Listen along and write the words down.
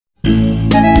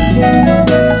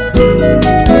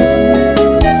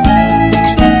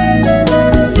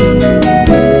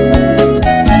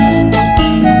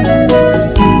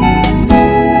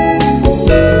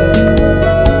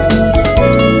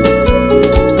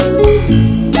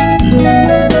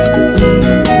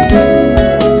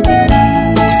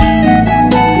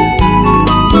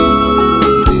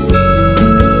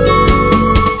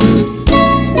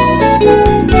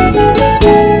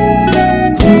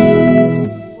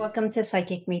welcome to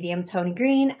Psychic Medium Toni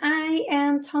Green. I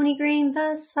am Toni Green,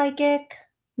 the Psychic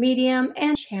Medium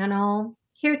and channel,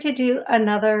 here to do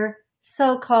another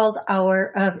so-called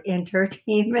hour of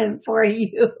entertainment for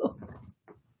you.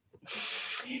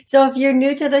 So if you're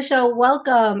new to the show,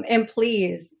 welcome, and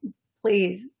please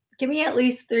give me at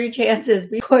least 3 chances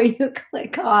before you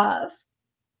click off.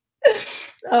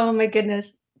 Oh my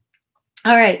goodness.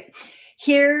 All right.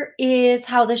 Here is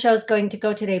how the show is going to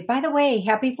go today. By the way,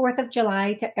 happy 4th of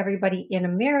July to everybody in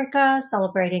America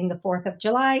celebrating the 4th of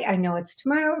July. I know it's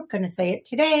tomorrow. I'm going to say it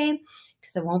today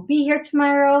because I won't be here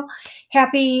tomorrow.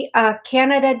 Happy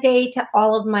Canada Day to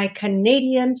all of my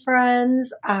Canadian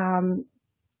friends.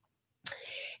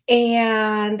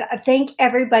 And thank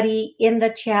everybody in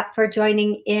the chat for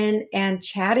joining in and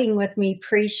chatting with me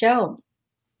pre-show.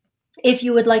 If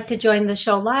you would like to join the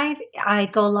show live, I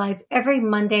go live every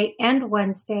Monday and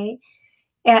Wednesday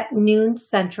at noon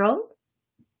Central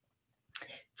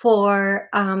for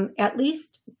at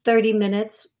least 30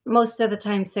 minutes, most of the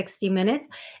time 60 minutes.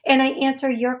 And I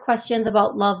answer your questions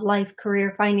about love, life,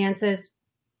 career, finances,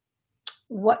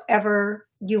 whatever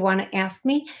you want to ask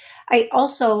me. I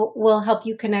also will help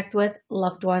you connect with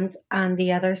loved ones on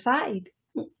the other side,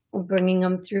 bringing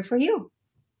them through for you.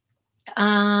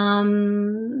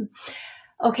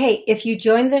 Okay, if you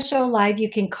join the show live,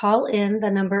 you can call in. The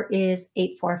number is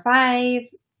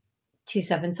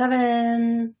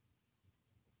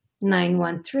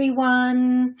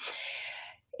 845-277-9131.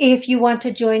 If you want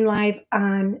to join live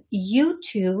on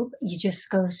YouTube, you just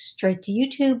go straight to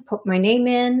YouTube, put my name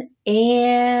in,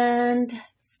 and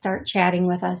start chatting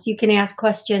with us. You can ask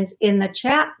questions in the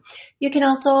chat. You can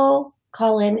also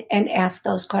call in and ask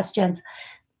those questions.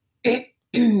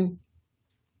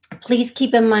 Please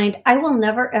keep in mind, I will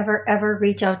never, ever, ever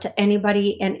reach out to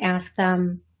anybody and ask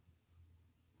them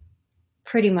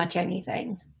pretty much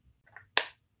anything.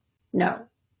 No.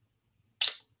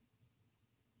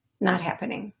 Not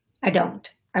happening. I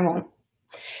won't.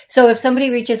 So if somebody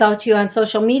reaches out to you on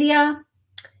social media,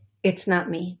 it's not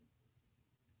me.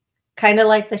 Kind of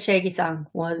like the Shaggy song,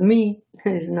 was me.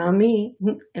 It's not me.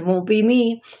 It won't be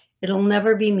me. It'll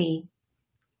never be me.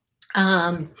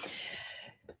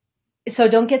 So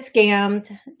don't get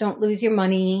scammed. Don't lose your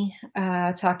money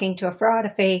talking to a fraud,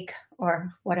 a fake,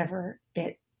 or whatever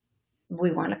we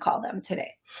want to call them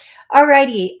today.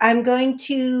 Alrighty, I'm going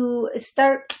to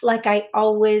start like I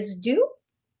always do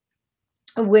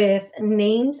with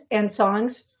names and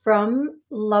songs from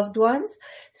loved ones.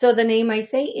 So the name I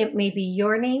say, it may be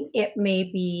your name, it may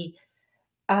be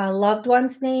a loved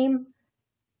one's name.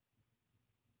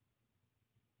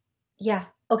 Yeah.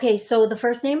 Okay, so the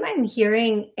first name I'm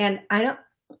hearing, and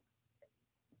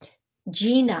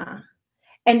Gina.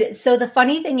 And so the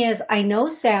funny thing is, I know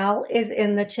Sal is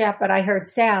in the chat, but I heard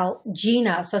Sal,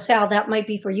 Gina. So Sal, that might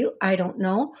be for you. I don't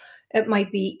know. It might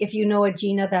be, if you know a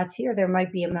Gina that's here, there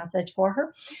might be a message for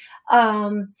her.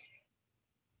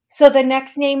 So the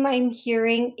next name I'm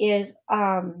hearing is,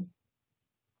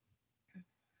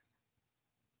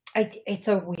 it's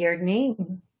a weird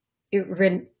name.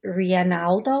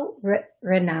 Ronaldo.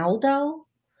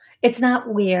 It's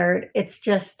not weird. It's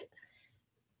just,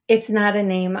 it's not a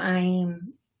name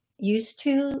I'm used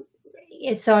to.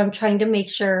 So I'm trying to make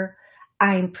sure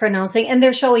I'm pronouncing, and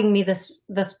they're showing me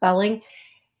the spelling.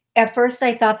 At first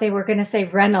I thought they were going to say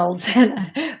Reynolds,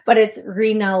 but it's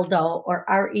Ronaldo, or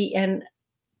Renolda,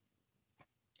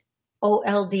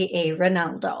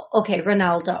 Ronaldo. Okay,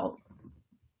 Ronaldo.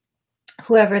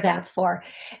 Whoever that's for.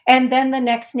 And then the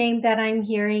next name that I'm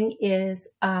hearing is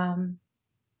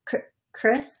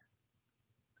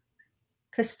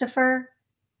Christopher.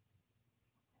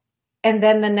 And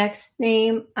then the next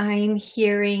name I'm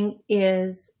hearing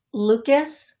is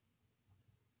Lucas.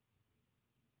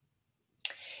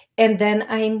 And then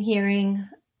I'm hearing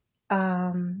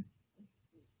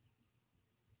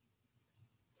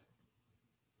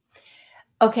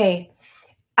okay.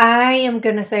 I am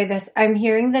going to say this. I'm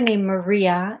hearing the name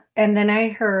Maria, and then I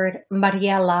heard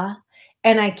Mariela,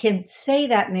 and I can say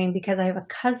that name because I have a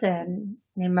cousin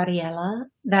named Mariela,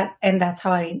 and that's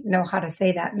how I know how to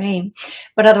say that name,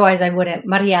 but otherwise I wouldn't.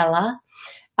 Mariela.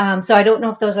 So I don't know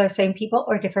if those are the same people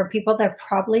or different people. They're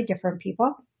probably different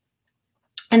people.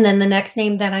 And then the next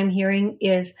name that I'm hearing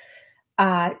is,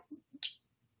 I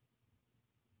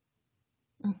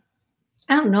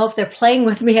don't know if they're playing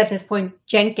with me at this point,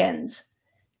 Jenkins.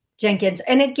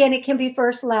 And again, it can be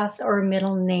first, last, or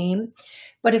middle name.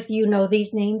 But if you know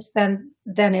these names, then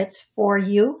it's for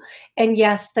you. And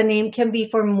yes, the name can be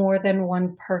for more than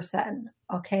one person.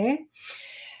 Okay.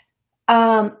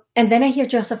 And then I hear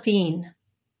Josephine.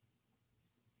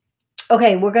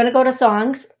 Okay, we're going to go to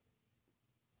songs.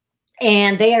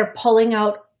 And they are pulling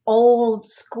out old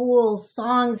school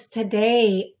songs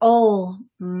today. Oh,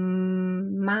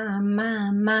 my.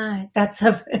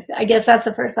 I guess that's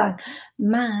the first song.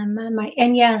 My.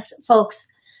 And yes, folks,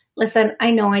 listen,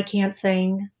 I know I can't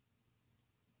sing.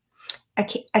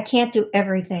 I can't do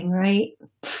everything, right?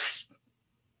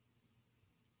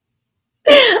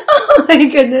 Oh my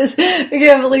goodness. I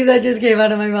can't believe that just came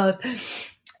out of my mouth.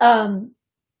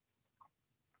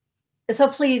 So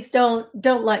please don't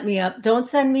let me up. Don't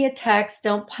send me a text.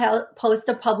 Don't post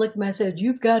a public message.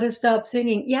 You've got to stop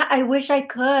singing. Yeah, I wish I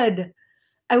could.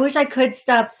 I wish I could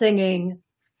stop singing.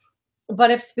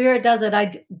 But if Spirit does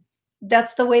it,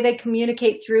 that's the way they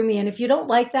communicate through me. And if you don't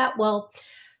like that, well,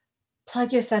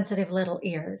 plug your sensitive little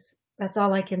ears. That's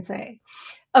all I can say.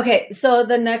 Okay, so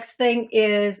the next thing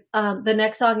is, the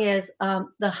next song is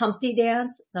the Humpty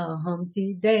Dance. The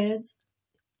Humpty Dance.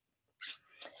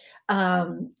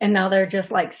 And now they're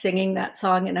just like singing that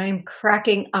song and I'm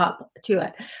cracking up to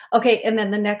it. Okay. And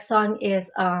then the next song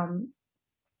is,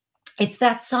 it's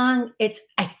that song.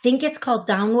 I think it's called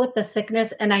Down with the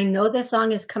Sickness. And I know this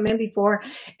song has come in before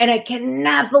and I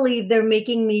cannot believe they're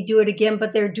making me do it again,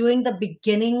 but they're doing the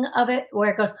beginning of it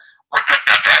where it goes,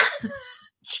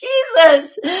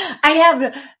 Jesus,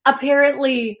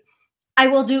 apparently I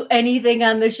will do anything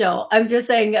on the show. I'm just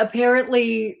saying,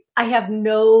 apparently I have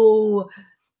no.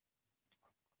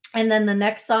 And then the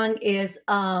next song is,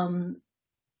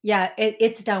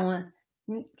 it's Down with,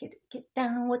 get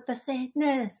down with the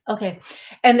sickness. Okay.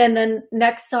 And then the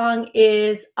next song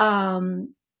is, I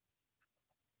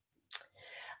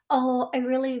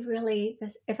really,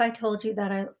 if I told you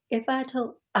that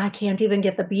I can't even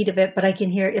get the beat of it, but I can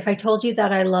hear it. If I told you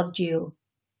that I loved you,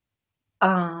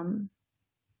 that's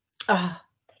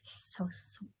so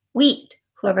sweet,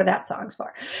 whoever that song's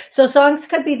for. So songs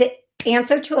could be the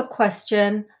answer to a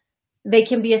question. They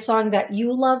can be a song that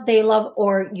you love, they love,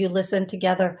 or you listen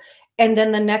together. And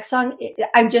then the next song,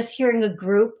 I'm just hearing a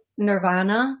group,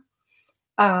 Nirvana,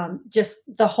 just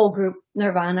the whole group,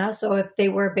 Nirvana. So if they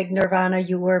were a big Nirvana,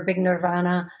 you were a big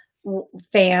Nirvana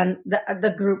fan,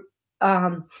 the group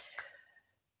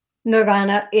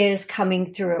Nirvana is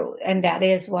coming through. And that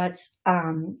is what's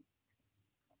coming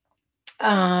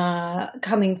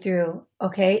through.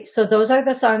 Okay, so those are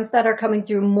the songs that are coming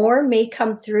through. More may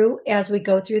come through as we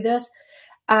go through this,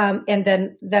 and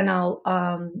then I'll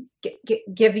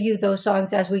give you those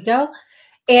songs as we go.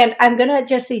 And I'm gonna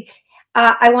just see.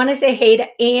 I want to say hey to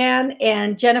Anne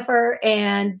and Jennifer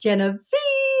and Genevieve.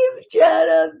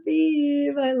 I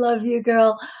love you,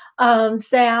 girl.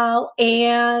 Sal,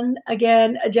 Anne,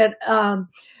 again,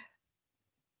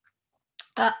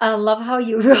 I love how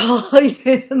you roll,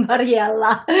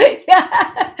 Mariella.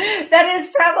 Yeah, that is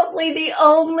probably the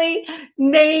only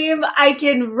name I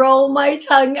can roll my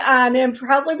tongue on, and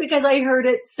probably because I heard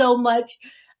it so much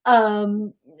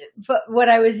when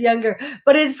I was younger.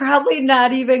 But it's probably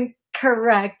not even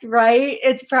correct, right?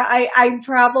 I'm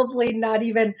probably not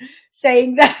even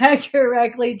saying that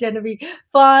correctly. Genevieve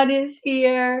Fawn is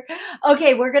here.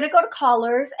 Okay, we're going to go to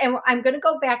callers, and I'm going to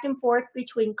go back and forth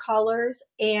between callers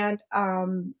and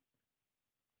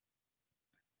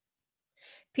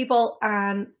people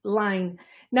online.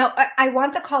 Now, I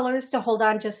want the callers to hold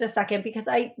on just a second because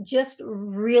I just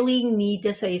really need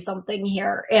to say something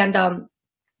here. And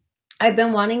I've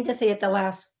been wanting to say it the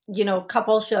last,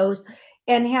 couple shows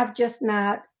and have just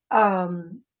not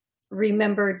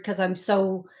remembered because I'm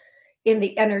so in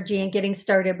the energy and getting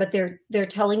started, but they're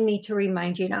telling me to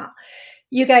remind you now.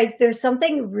 You guys, there's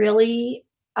something really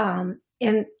in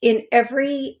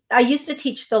every, I used to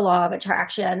teach the law of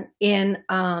attraction in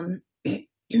I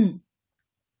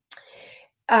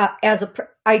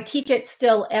teach it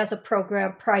still as a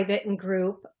program, private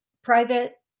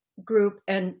group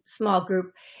and small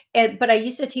group. But I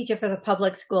used to teach it for the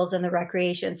public schools and the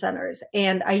recreation centers.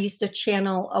 And I used to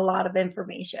channel a lot of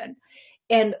information.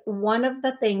 And one of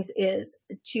the things is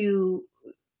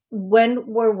when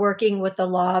we're working with the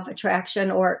law of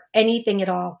attraction or anything at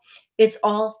all, it's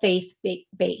all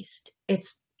faith-based.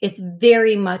 It's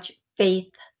very much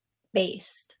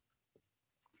faith-based.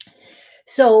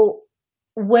 So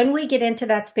when we get into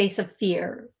that space of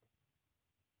fear,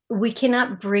 we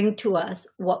cannot bring to us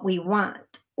what we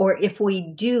want. Or if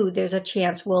we do, there's a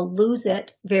chance we'll lose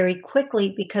it very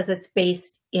quickly because it's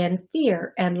based in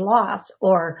fear and loss,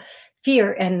 or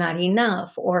fear and not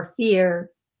enough, or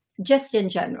fear just in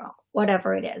general,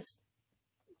 whatever it is.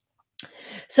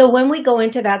 So when we go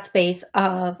into that space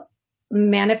of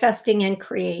manifesting and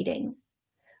creating,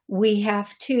 we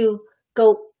have to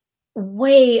go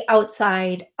way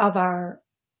outside of our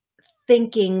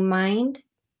thinking mind,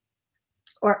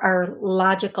 or our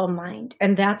logical mind.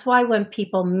 And that's why when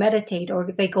people meditate or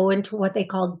they go into what they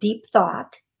call deep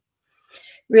thought,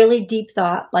 really deep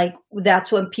thought, like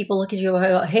that's when people look at you and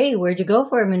go, hey, where'd you go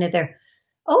for a minute there?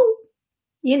 Oh,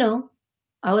 you know,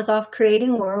 I was off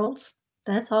creating worlds.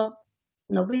 That's all.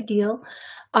 No big deal.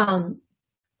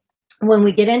 When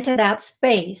we get into that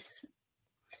space,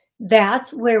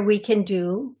 that's where we can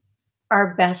do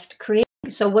our best creating.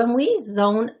 So when we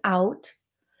zone out,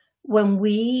 when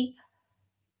we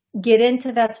get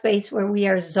into that space where we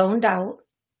are zoned out,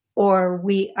 or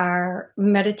we are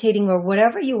meditating, or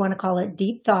whatever you want to call it,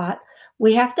 deep thought,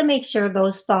 we have to make sure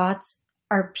those thoughts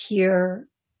are pure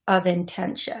of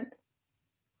intention,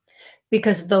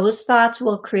 because those thoughts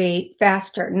will create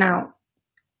faster. Now,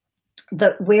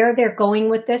 where they're going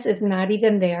with this is not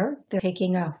even there. They're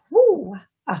taking a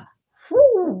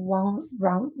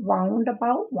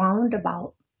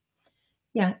roundabout.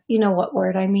 Yeah, you know what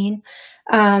word I mean.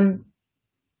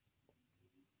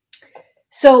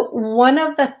 So one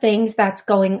of the things that's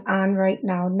going on right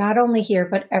now, not only here,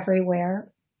 but everywhere,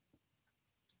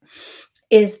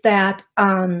 is that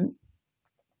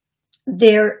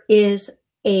there is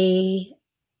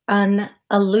an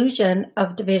illusion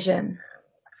of division.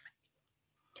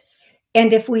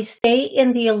 And if we stay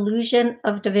in the illusion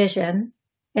of division,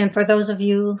 and for those of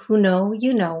you who know,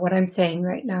 you know what I'm saying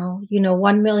right now. You know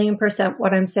 1,000,000%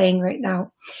 what I'm saying right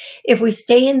now. If we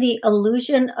stay in the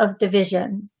illusion of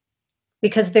division,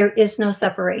 because there is no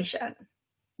separation,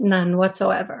 none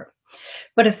whatsoever.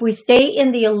 But if we stay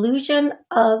in the illusion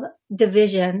of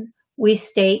division, we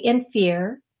stay in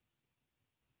fear,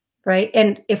 right?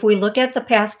 And if we look at the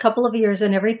past couple of years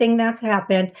and everything that's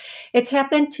happened, it's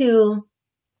happened to,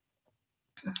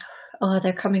 oh,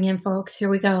 they're coming in, folks. Here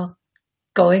we go.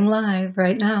 Going live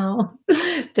right now.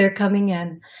 They're coming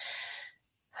in.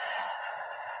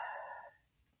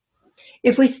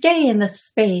 If we stay in the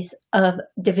space of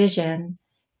division,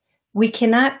 we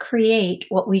cannot create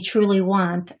what we truly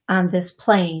want on this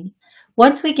plane.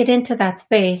 Once we get into that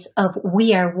space of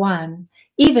we are one,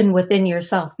 even within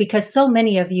yourself, because so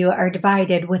many of you are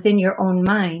divided within your own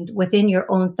mind, within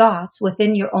your own thoughts,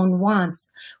 within your own wants,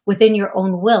 within your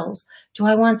own wills. Do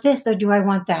I want this or do I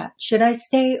want that? Should I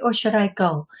stay or should I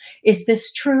go? Is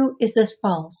this true? Is this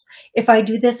false? If I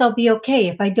do this, I'll be okay.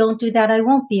 If I don't do that, I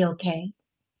won't be okay.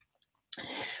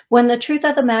 When the truth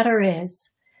of the matter is,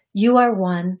 you are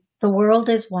one, the world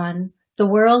is one, the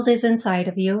world is inside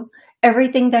of you.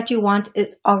 Everything that you want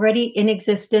is already in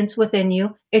existence within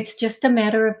you. It's just a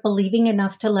matter of believing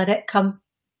enough to let it come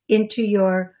into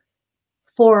your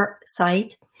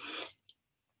foresight.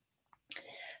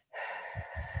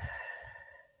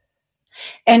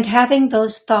 And having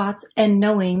those thoughts and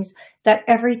knowings that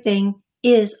everything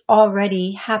is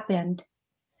already happened.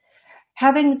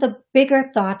 Having the bigger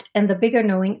thought and the bigger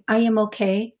knowing, I am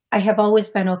okay. I have always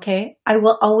been okay. I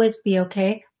will always be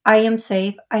okay. I am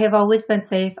safe. I have always been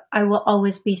safe. I will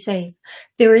always be safe.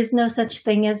 There is no such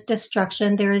thing as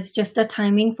destruction. There is just a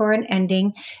timing for an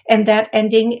ending. And that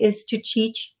ending is to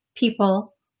teach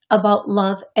people about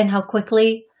love and how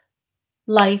quickly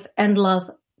life and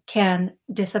love can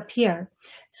disappear.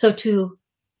 So to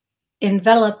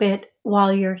envelop it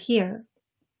while you're here.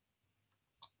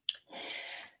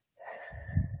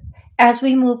 As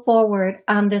we move forward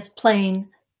on this plane,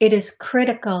 it is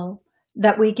critical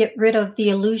that we get rid of the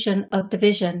illusion of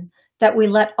division, that we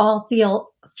let all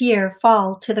fear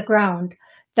fall to the ground,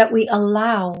 that we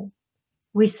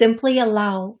simply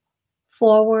allow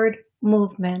forward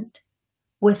movement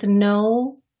with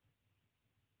no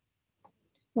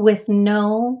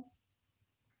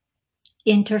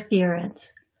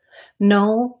interference,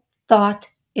 no thought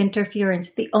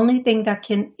interference. The only thing that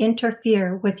can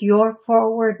interfere with your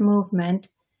forward movement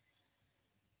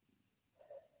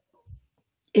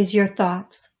is your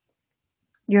thoughts.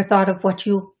 Your thought of what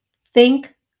you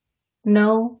think,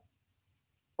 know,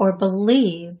 or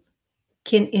believe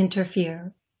can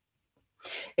interfere.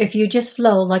 If you just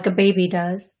flow like a baby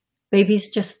does, babies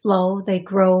just flow, they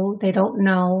grow, they don't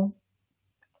know.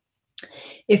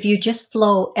 If you just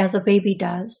flow as a baby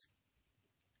does,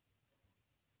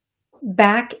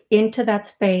 back into that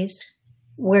space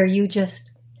where you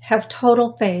just have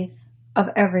total faith of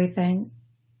everything,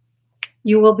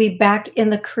 you will be back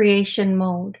in the creation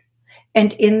mode.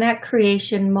 And in that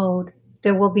creation mode,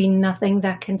 there will be nothing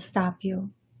that can stop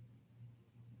you.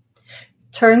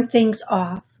 Turn things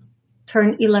off.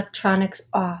 Turn electronics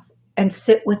off and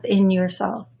sit within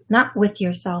yourself. Not with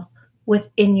yourself,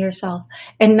 within yourself.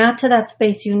 And not to that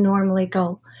space you normally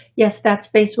go. Yes, that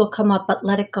space will come up, but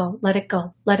let it go, let it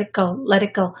go, let it go, let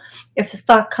it go. If this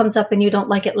thought comes up and you don't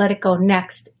like it, let it go.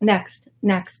 Next, next,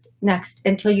 next, next,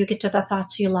 until you get to the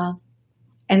thoughts you love.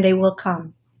 and they will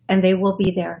come, and they will be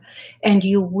there, and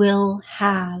you will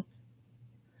have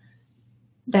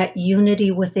that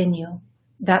unity within you,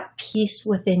 that peace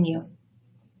within you,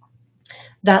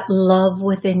 that love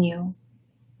within you,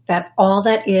 that all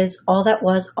that is, all that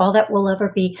was, all that will ever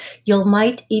be. You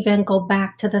might even go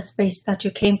back to the space that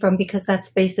you came from, because that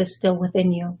space is still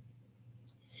within you.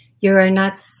 You are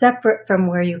not separate from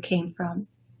where you came from.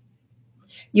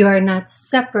 You are not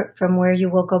separate from where you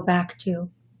will go back to.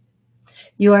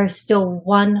 You are still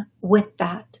one with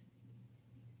that.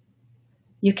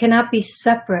 You cannot be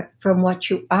separate from what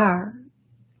you are,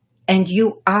 and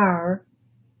you are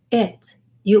it.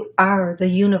 You are the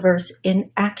universe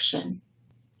in action.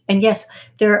 And yes,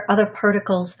 there are other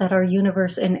particles that are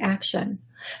universe in action,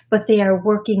 but they are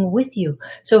working with you.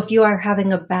 So if you are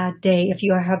having a bad day, if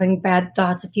you are having bad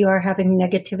thoughts, if you are having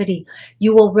negativity,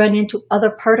 you will run into other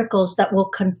particles that will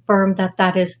confirm that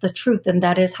that is the truth and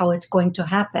that is how it's going to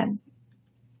happen.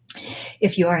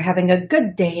 If you are having a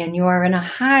good day and you are in a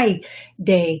high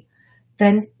day,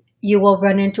 then you will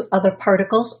run into other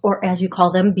particles, or as you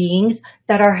call them, beings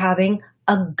that are having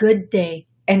a good day,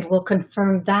 and will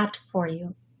confirm that for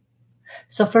you.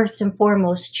 So first and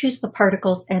foremost, choose the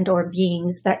particles and or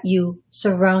beings that you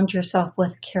surround yourself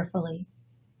with carefully.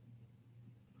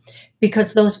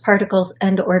 Because those particles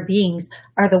and or beings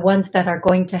are the ones that are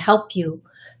going to help you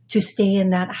to stay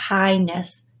in that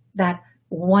highness, that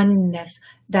oneness,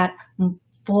 that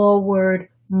forward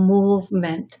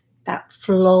movement, that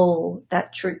flow,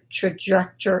 that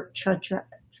trajectory,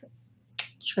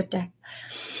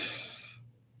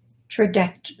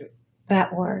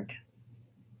 that word.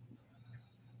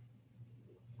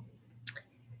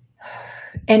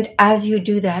 And as you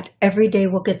do that, every day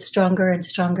will get stronger and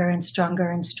stronger and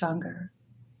stronger and stronger.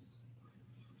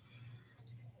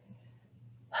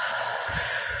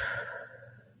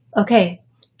 Okay,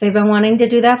 they've been wanting to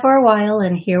do that for a while,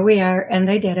 and here we are, and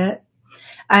they did it.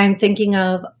 I'm thinking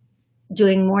of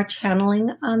doing more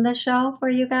channeling on the show for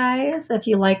you guys. If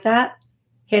you like that,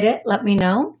 hit it, let me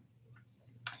know.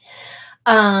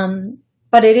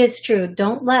 But it is true.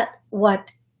 Don't let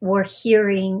what we're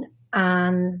hearing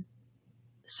on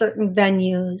certain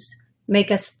venues make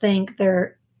us think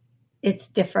it's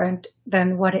different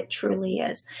than what it truly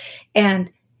is.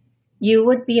 And you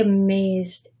would be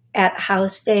amazed at how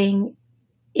staying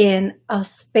in a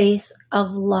space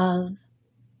of love,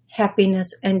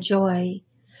 happiness, and joy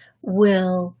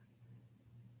will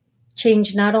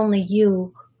change not only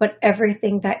you, but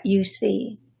everything that you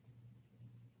see.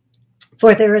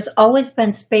 For there has always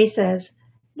been spaces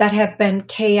that have been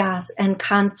chaos and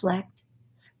conflict,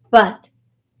 but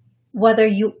whether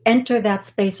you enter that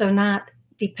space or not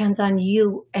depends on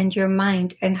you and your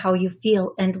mind and how you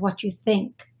feel and what you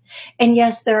think. And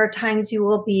yes, there are times you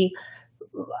will be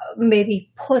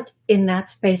maybe put in that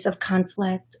space of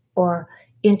conflict or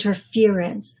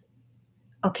interference.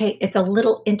 Okay, it's a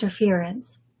little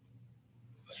interference,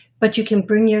 but you can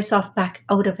bring yourself back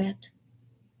out of it.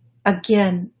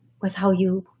 Again, with how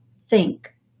you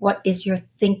think. What is your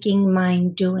thinking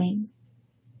mind doing?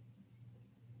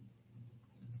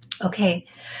 Okay.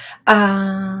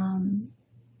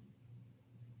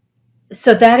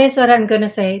 So that is what I'm going to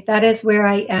say. That is where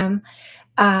I am.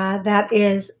 That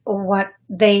is what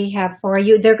they have for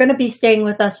you. They're going to be staying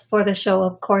with us for the show,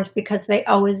 of course, because they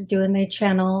always do, and they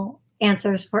channel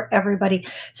answers for everybody.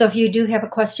 So if you do have a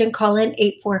question, call in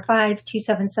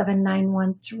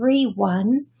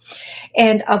 845-277-9131,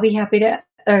 and I'll be happy to,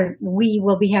 or we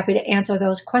will be happy to answer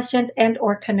those questions and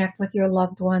or connect with your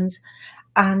loved ones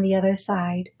on the other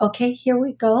side. Okay, here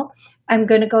we go. I'm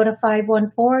going to go to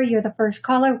 514. You're the first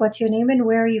caller. What's your name and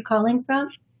where are you calling from?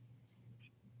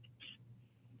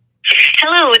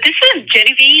 Hello, this is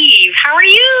Genevieve. How are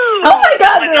you? Oh my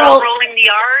God, girl. Rolling the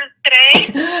R's today.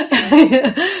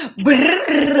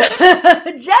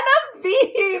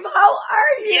 Genevieve, how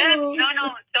are you? Yes,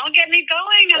 no, don't get me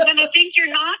going. I'm going to think you're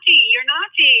naughty. You're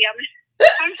naughty.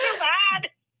 I'm so bad.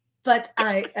 But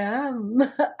I am.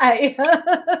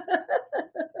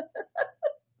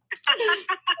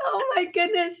 Oh my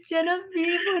goodness,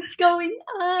 Genevieve, what's going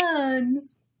on?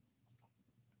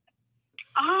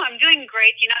 Oh, I'm doing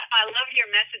great. You know, I love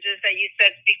your messages that you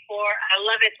said before. I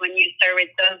love it when you start with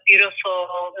those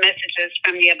beautiful messages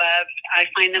from the above.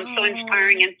 I find them so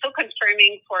inspiring and so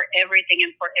confirming for everything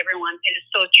and for everyone. It is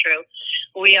so true.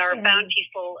 We are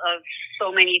bountiful of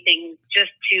so many things.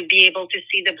 Just to be able to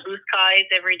see the blue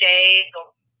skies every day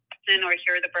or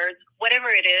hear the birds,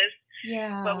 whatever it is.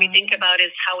 Yeah. What we think about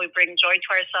is how we bring joy to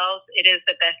ourselves. It is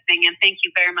the best thing. And thank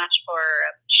you very much for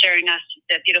sharing us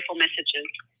the beautiful messages.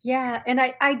 Yeah. And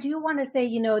I do want to say,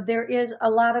 there is a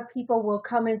lot of people will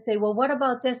come and say, well, what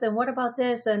about this? And what about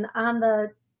this? And on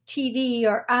the TV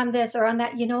or on this or on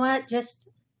that. You know what? Just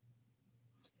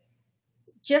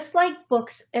like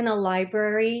books in a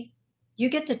library, you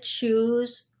get to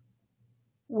choose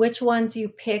which ones you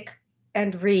pick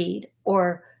and read,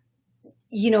 or,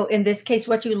 you know, in this case,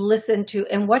 what you listen to,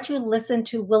 and what you listen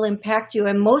to will impact you.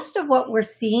 And most of what we're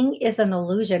seeing is an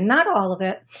illusion. Not all of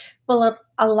it, but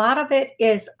a lot of it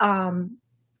is, how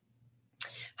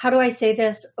do I say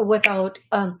this without,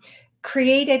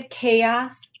 created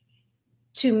chaos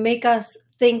to make us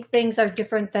think things are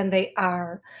different than they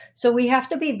are. So we have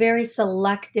to be very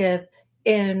selective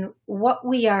in what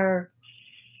we are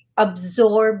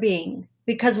absorbing,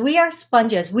 because we are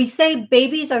sponges. We say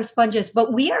babies are sponges,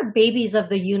 but we are babies of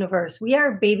the universe. We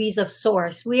are babies of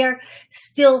source. We are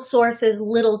still source's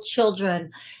little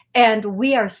children, and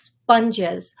we are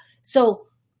sponges. So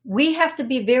we have to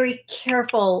be very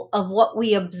careful of what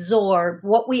we absorb,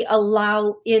 what we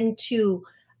allow into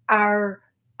our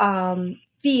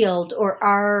field or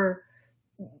our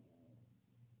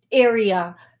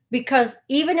area, because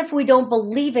even if we don't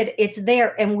believe it, it's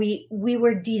there. And we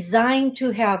were designed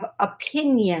to have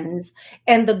opinions,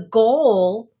 and the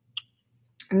goal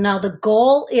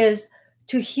is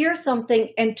to hear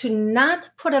something and to not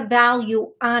put a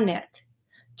value on it,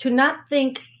 to not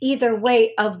think either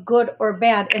way of good or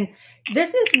bad. And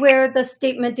this is where the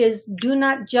statement is, do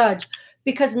not judge,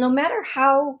 because no matter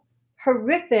how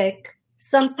horrific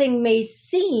something may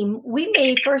seem, we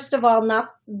may, first of all,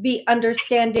 not be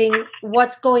understanding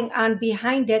what's going on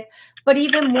behind it, but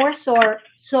even more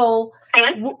so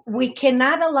we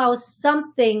cannot allow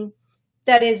something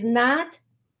that is not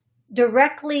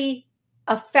directly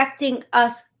affecting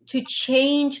us to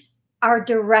change our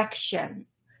direction,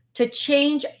 to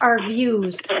change our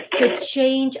views, to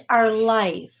change our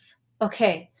life.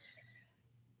 Okay.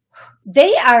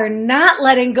 They are not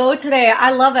letting go today.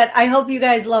 I love it. I hope you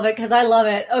guys love it, because I love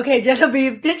it. Okay,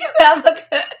 Genevieve, did you have a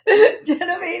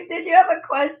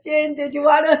question? Did you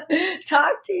want to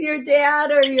talk to your dad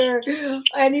or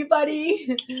anybody?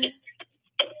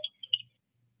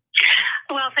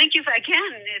 Well, thank you.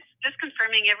 Again, it's just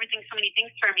confirming everything, so many things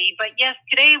for me. But yes,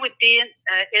 today would be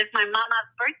is my mama's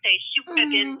birthday. She would have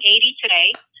been 80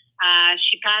 today.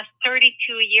 She passed 32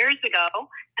 years ago,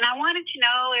 and I wanted to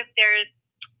know if there's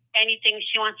anything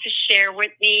she wants to share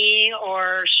with me,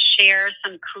 or share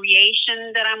some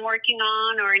creation that I'm working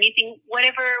on, or anything, what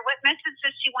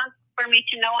messages she wants for me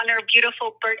to know on her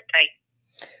beautiful birthday.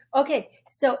 Okay,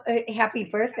 so happy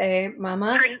birthday,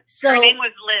 Mama. Her name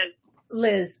was Liz.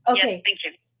 Liz, okay.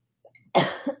 Yes,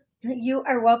 thank you. You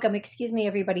are welcome. Excuse me,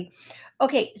 everybody.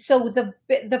 Okay, so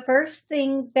the first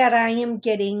thing that I am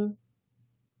getting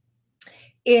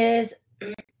is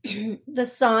the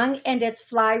song, and it's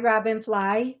Fly, Robin,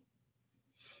 Fly.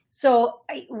 So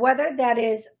whether that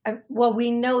is, well, we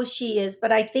know she is,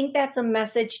 but I think that's a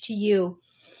message to you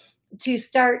to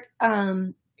start.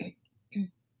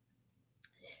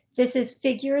 This is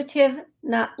figurative,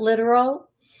 not literal,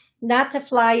 not to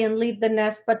fly and leave the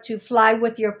nest, but to fly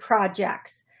with your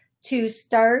projects, to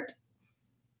start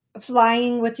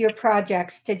flying with your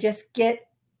projects, to just get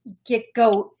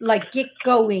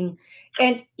going.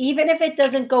 And even if it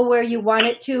doesn't go where you want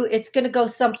it to, it's going to go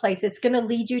someplace. It's going to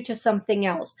lead you to something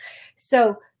else.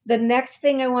 So the next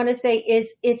thing I want to say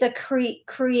is it's a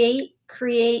creative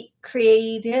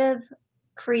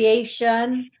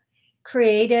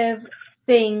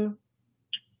thing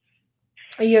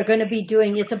you're going to be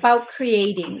doing. It's about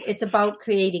creating. It's about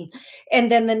creating.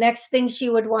 And then the next thing she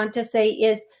would want to say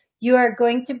is you are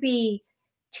going to be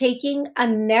taking a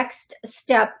next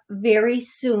step very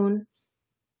soon.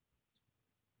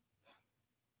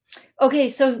 Okay,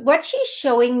 so what she's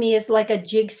showing me is like a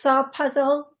jigsaw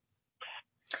puzzle.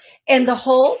 And the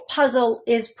whole puzzle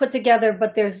is put together,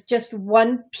 but there's just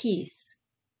one piece.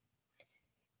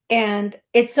 And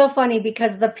it's so funny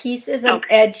because the piece is an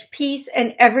edge piece,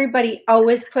 and everybody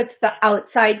always puts the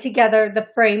outside together, the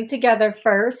frame together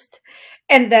first,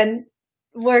 and then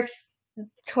works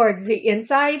towards the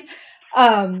inside.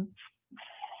 But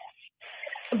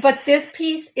this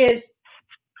piece is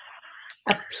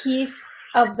a piece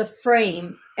of the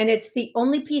frame, and it's the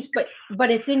only piece,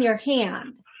 but it's in your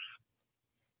hand.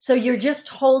 So you're just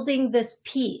holding this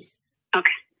piece. Okay.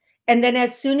 And then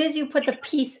as soon as you put the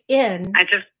piece in,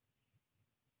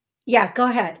 yeah, go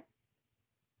ahead.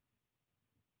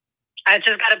 I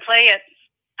just got to play it.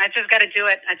 I just got to do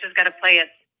it. I just got to play it.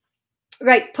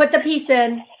 Right. Put the piece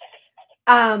in,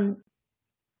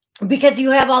 because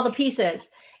you have all the pieces.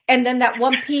 And then that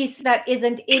one piece that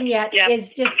isn't in yet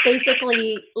is just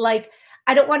basically like,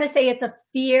 I don't want to say it's a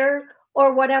fear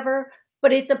or whatever,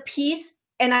 but it's a piece.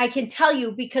 And I can tell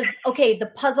you because, okay, the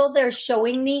puzzle they're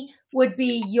showing me would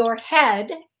be your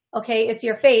head. Okay, it's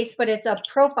your face, but it's a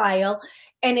profile,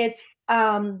 and it's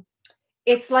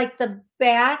like the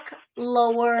back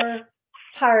lower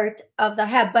part of the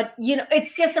head, but you know,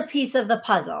 it's just a piece of the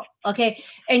puzzle. Okay,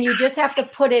 and you just have to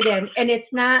put it in, and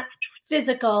it's not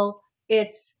physical,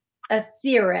 it's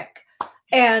etheric,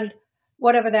 and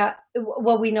whatever that,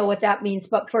 well, we know what that means,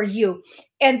 but for you,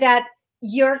 and that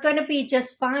you're going to be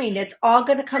just fine. It's all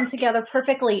going to come together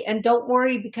perfectly, and don't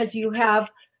worry, because you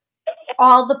have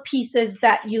all the pieces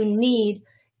that you need,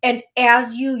 and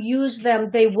as you use them,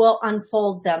 they will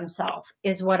unfold themselves,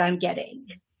 is what I'm getting.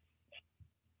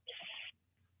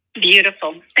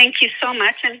 Beautiful. Thank you so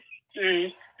much.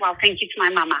 And well, thank you to my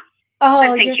mama. Oh,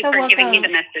 thank you're you so for welcome. giving me the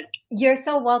message. You're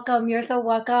so welcome. You're so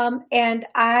welcome. And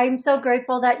I'm so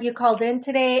grateful that you called in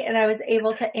today and I was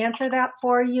able to answer that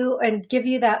for you and give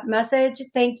you that message.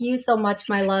 Thank you so much,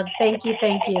 my love. Thank you.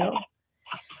 Thank you.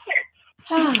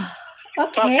 Okay. Well,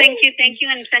 thank you,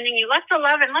 and sending you lots of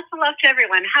love and lots of love to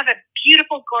everyone. Have a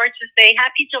beautiful, gorgeous day.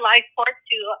 Happy July 4th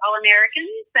to all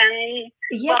Americans. And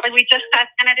well, we just passed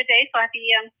Canada Day, so happy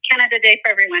Canada Day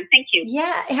for everyone. Thank you.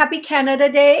 Yeah, happy Canada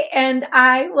Day, and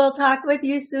I will talk with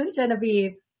you soon,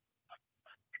 Genevieve.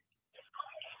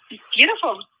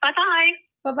 Beautiful. Bye-bye.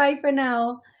 Bye-bye for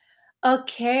now.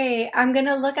 Okay, I'm going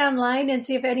to look online and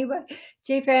see if anybody...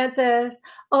 Jay Francis.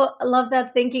 Oh, I love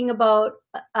that, thinking about...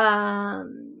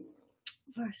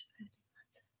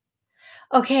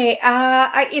 Okay,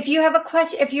 if you have a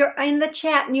question, if you're in the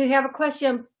chat and you have a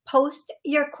question, post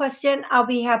your question. I'll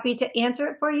be happy to answer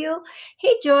it for you.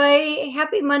 Hey, Joy,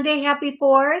 happy Monday, happy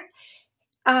 4th.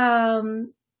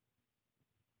 I'm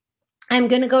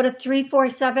going to go to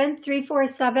 347.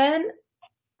 347.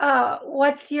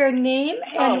 What's your name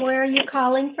and where are you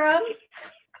calling from?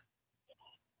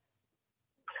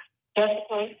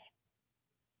 Jessica.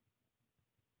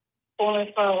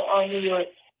 Calling from New York.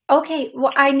 Okay,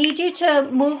 well, I need you to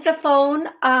move the phone.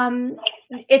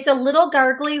 It's a little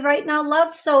gargly right now,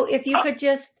 love. So if you could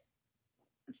just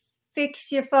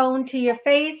fix your phone to your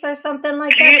face or something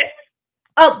like that.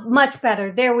 Oh, much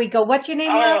better. There we go. What's your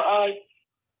name, love?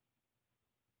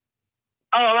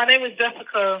 My name is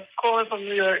Jessica, calling from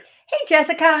New York. Hey,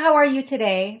 Jessica, how are you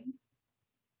today?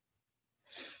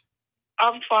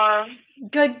 I'm fine.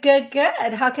 Good, good,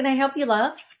 good. How can I help you,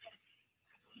 love?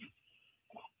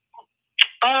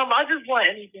 I just want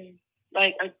anything,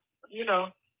 like,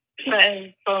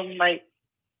 something from, like...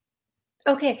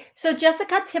 Okay, so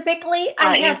Jessica, typically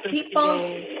I have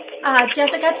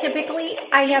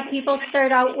people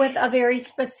start out with a very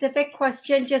specific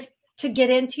question just to get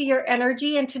into your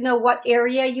energy and to know what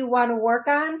area you want to work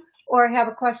on or have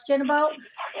a question about.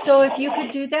 So if you could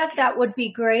do that, that would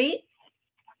be great.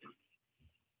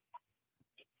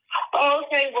 Oh,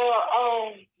 okay,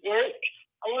 well, work.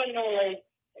 I want to know, like,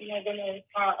 am I going to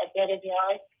find a better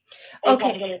job?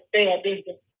 Okay. I'm going to stay at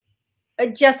business.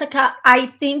 Jessica, I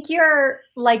think your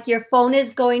phone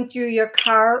is going through your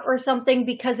car or something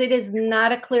because it is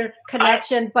not a clear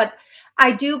connection, but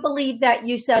I do believe that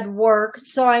you said work,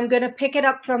 so I'm going to pick it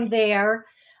up from there.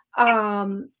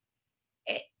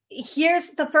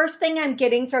 Here's the first thing I'm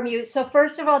getting from you. So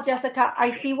first of all, Jessica,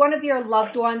 I see one of your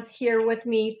loved ones here with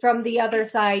me from the other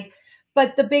side,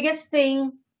 but the biggest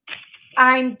thing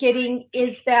I'm getting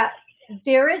is that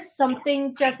there is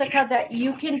something, Jessica, that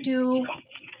you can do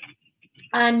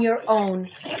on your own.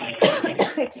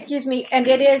 Excuse me. And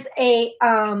it is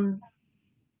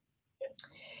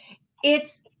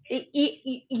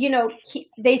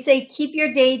they say keep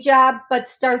your day job, but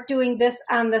start doing this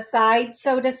on the side,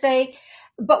 so to say.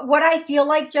 But what I feel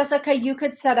like, Jessica, you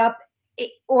could set up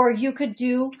or you could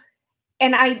do,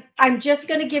 and I'm just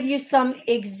going to give you some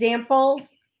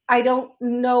examples. I don't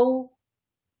know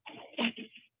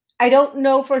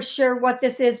for sure what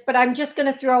this is, but I'm just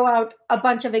going to throw out a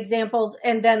bunch of examples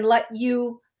and then let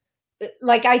you,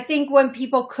 like, I think when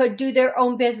people could do their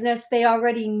own business, they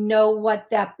already know what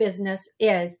that business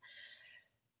is.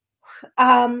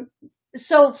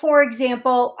 So for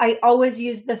example, I always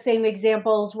use the same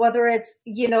examples, whether it's,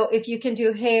 if you can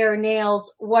do hair,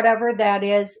 nails, whatever that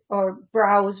is, or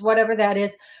brows, whatever that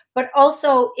is. But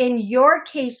also in your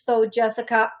case though,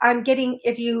 Jessica, I'm getting,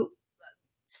 if you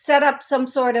set up some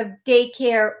sort of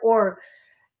daycare,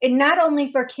 and not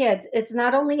only for kids, it's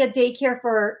not only a daycare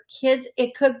for kids,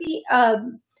 it could be,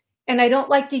 and I don't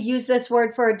like to use this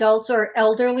word for adults or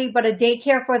elderly, but a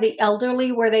daycare for the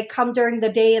elderly where they come during the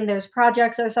day and there's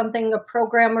projects or something, a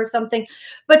program or something,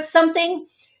 but something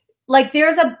like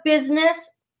there's a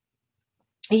business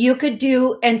you could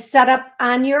do and set up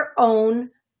on your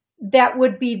own that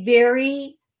would be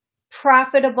very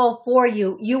profitable for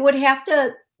you. You would have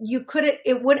to,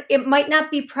 it might not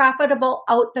be profitable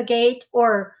out the gate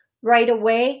or right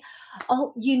away.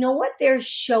 Oh, you know what they're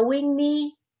showing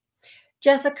me,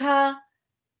 Jessica?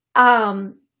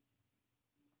 I'm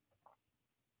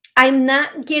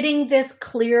not getting this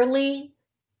clearly,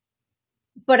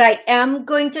 but I am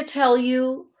going to tell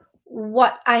you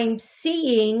what I'm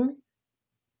seeing.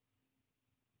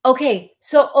 Okay,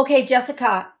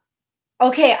 Jessica.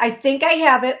 Okay, I think I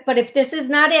have it, but if this is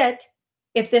not it,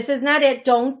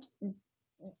 don't,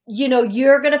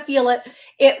 you're going to feel it.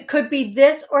 It could be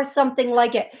this or something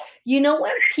like it. You know,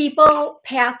 when people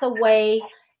pass away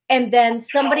and then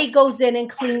somebody goes in and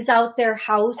cleans out their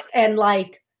house and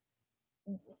like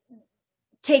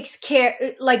takes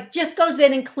care, like just goes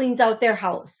in and cleans out their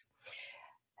house.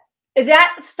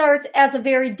 That starts as a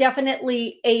very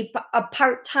definitely a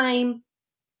part-time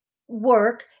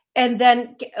work, and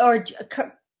then, or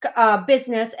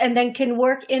business, and then can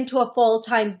work into a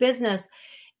full-time business.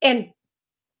 And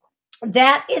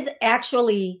that is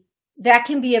actually, that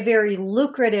can be a very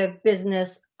lucrative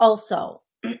business also,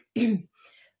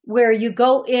 where you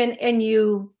go in and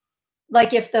you,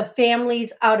 like if the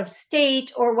family's out of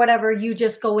state or whatever, you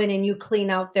just go in and you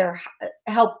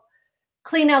help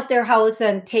clean out their house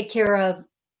and take care of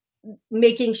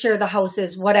making sure the house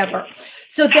is whatever.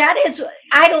 So that is,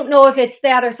 I don't know if it's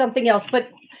that or something else, but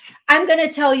I'm going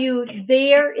to tell you,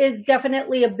 there is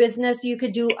definitely a business you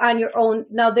could do on your own.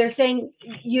 Now they're saying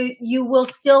you will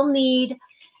still need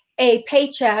a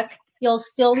paycheck. You'll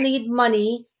still need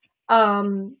money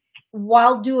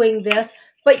while doing this,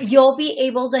 but you'll be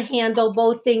able to handle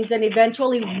both things. And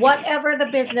eventually, whatever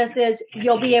the business is,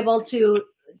 you'll be able to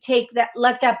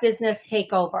let that business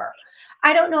take over.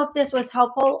 I don't know if this was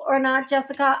helpful or not,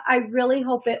 Jessica. I really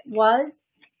hope it was.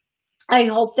 I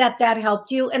hope that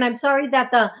helped you. And I'm sorry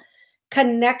that the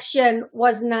connection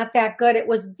was not that good. It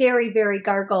was very, very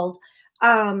gargled.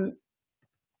 I'm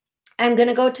going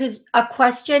to go to a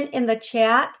question in the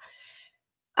chat.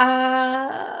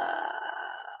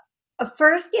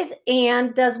 First is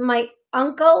Anne. Does my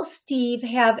Uncle Steve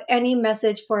have any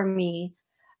message for me?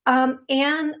 Anne,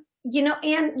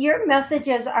 Anne, your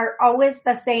messages are always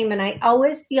the same, and I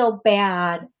always feel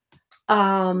bad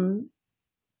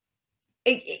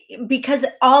because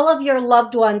all of your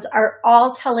loved ones are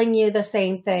all telling you the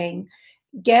same thing.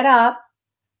 Get up.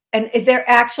 And they're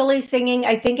actually singing,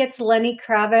 I think it's Lenny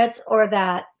Kravitz or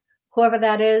that, whoever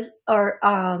that is, or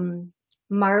Bob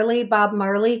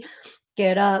Marley.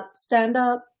 Get up, stand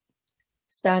up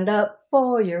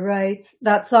for your rights.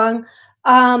 That song.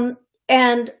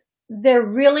 And they're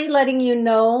really letting you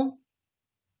know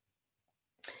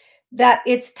that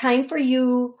it's time for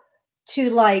you to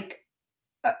like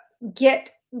get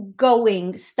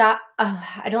going. Stop.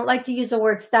 I don't like to use the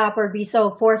word stop or be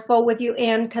so forceful with you,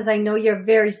 Anne, because I know you're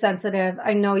very sensitive.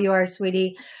 I know you are,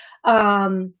 sweetie.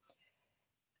 I'm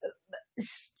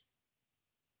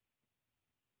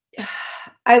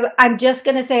just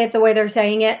going to say it the way they're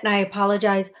saying it, and I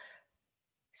apologize.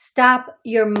 Stop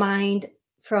your mind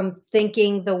from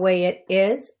thinking the way it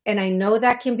is. And I know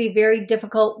that can be very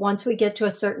difficult once we get to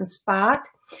a certain spot,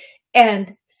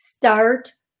 and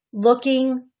start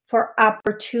looking for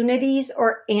opportunities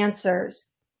or answers.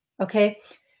 Okay.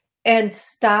 And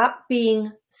stop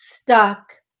being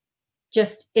stuck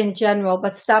just in general,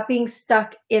 but stop being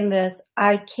stuck in this.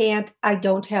 I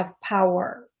don't have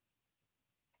power.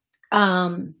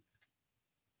 And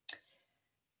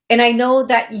I know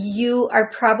that you are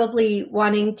probably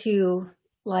wanting to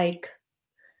like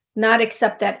not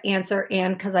accept that answer,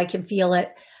 Anne, because I can feel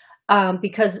it.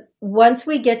 Because once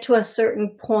we get to a certain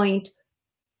point,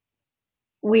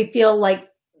 we feel like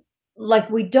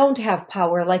we don't have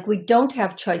power, like we don't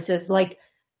have choices, like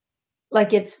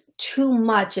it's too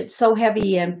much. It's so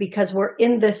heavy, and because we're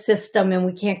in this system and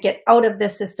we can't get out of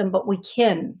this system, but we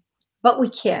can.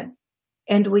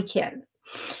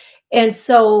 And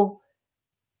so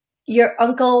your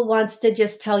uncle wants to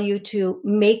just tell you to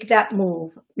make that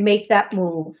move.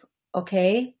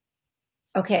 Okay.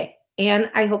 And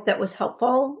I hope that was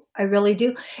helpful. I really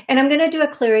do. And I'm going to do a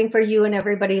clearing for you and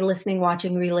everybody listening,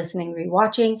 watching, re-listening,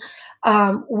 rewatching.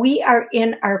 We are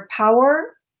in our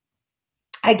power.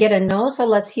 I get a no, so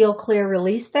let's heal, clear,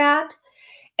 release that.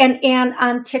 And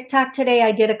on TikTok today,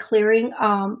 I did a clearing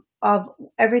of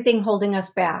everything holding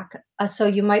us back. So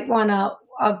you might want to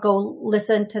go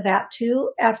listen to that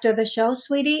too after the show,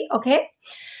 sweetie. Okay.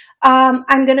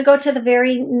 I'm going to go to the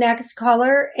very next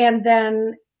caller, and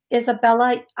then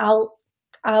Isabella, I'll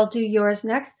do yours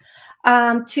next.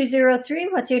 203,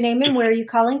 what's your name and where are you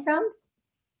calling from?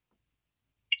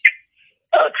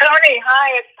 Oh, Toni,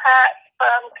 hi, it's Pat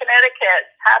from Connecticut.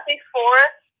 Happy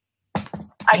 4th.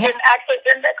 I didn't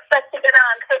expect to get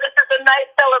on, so this is a nice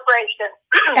celebration.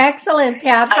 Excellent,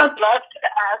 Pat. I'd love to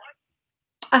ask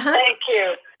Thank you.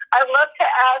 I'd love to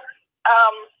ask,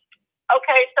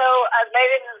 okay, so I've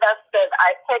made an investment.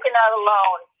 I've taken out a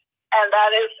loan, and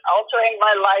that is altering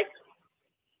my life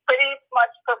pretty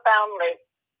much profoundly.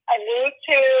 I need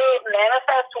to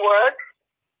manifest work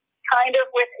kind of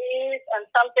with ease and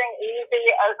something easy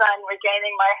as I'm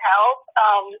regaining my health.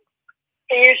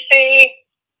 Do you see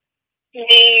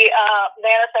me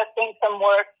manifesting some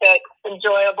work that's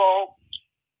enjoyable,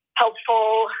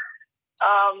 helpful,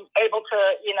 able to,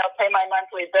 pay my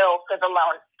monthly bill for the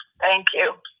loan? Thank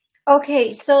you.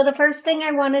 Okay, so the first thing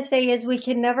I want to say is we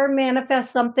can never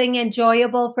manifest something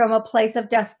enjoyable from a place of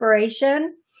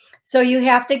desperation. So you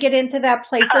have to get into that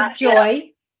place of joy.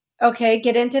 Yeah. Okay,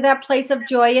 get into that place of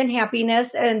joy and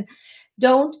happiness, and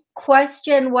don't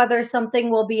question whether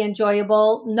something will be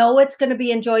enjoyable. Know it's going to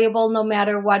be enjoyable no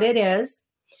matter what it is.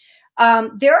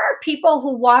 There are people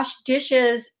who wash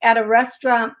dishes at a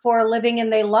restaurant for a living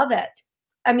and they love it.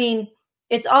 I mean,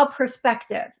 it's all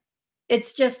perspective.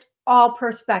 It's just all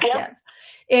perspective. Yep.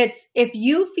 It's if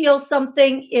you feel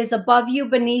something is above you,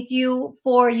 beneath you,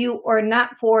 for you, or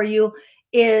not for you,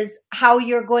 is how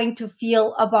you're going to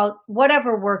feel about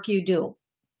whatever work you do.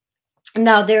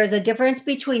 Now, there's a difference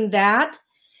between that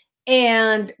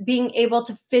and being able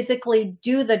to physically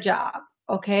do the job.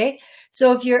 Okay.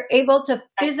 So if you're able to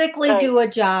physically do a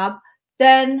job,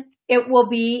 then it will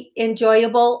be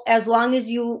enjoyable as long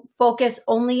as you focus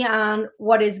only on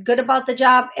what is good about the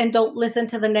job and don't listen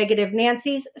to the negative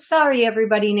Nancys. Sorry,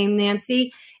 everybody named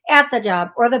Nancy at the job,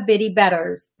 or the bitty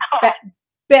betters.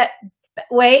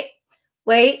 Wait.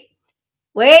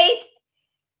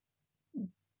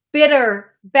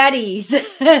 Bitter Betties.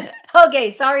 Okay,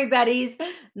 sorry, Betties.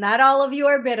 Not all of you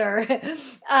are bitter.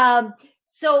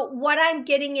 So what I'm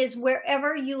getting is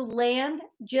wherever you land,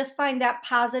 just find that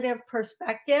positive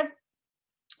perspective.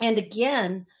 And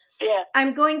again,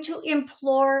 I'm going to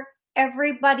implore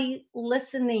everybody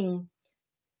listening,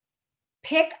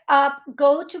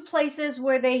 go to places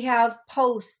where they have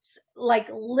posts, like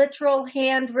literal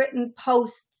handwritten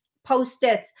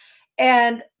post-its,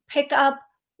 and pick up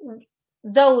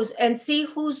those and see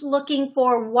who's looking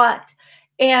for what.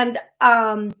 And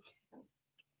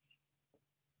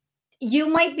you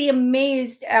might be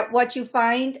amazed at what you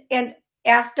find, and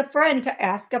ask a friend to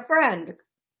ask a friend.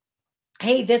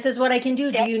 Hey, this is what I can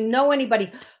do. Do you know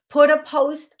anybody? Put a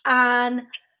post on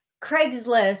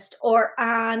Craigslist or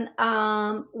on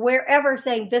wherever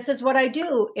saying, this is what I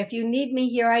do. If you need me,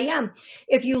 here I am.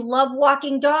 If you love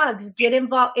walking dogs, get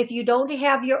involved. If you don't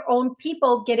have your own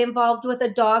people, get involved with a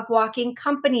dog walking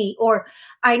company. Or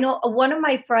I know one of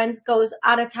my friends goes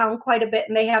out of town quite a bit,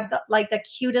 and they have the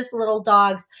cutest little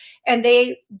dogs. And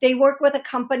they work with a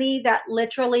company that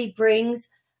literally brings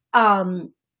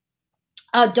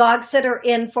a dog sitter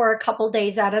in for a couple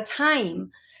days at a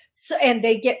time. So, and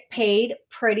they get paid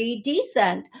pretty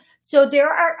decent. So there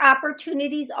are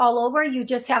opportunities all over. You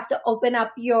just have to open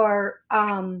up your,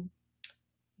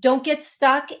 don't get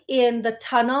stuck in the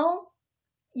tunnel,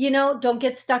 don't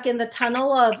get stuck in the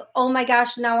tunnel of, oh my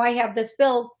gosh, now I have this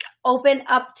bill. Open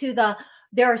up to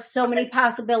there are so many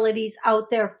possibilities out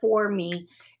there for me.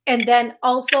 And then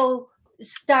also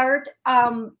start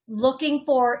looking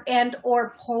for and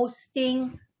or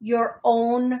posting your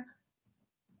own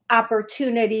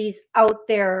opportunities out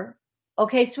there.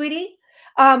 Okay, sweetie?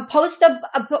 Post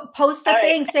a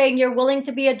thing saying you're willing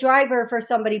to be a driver for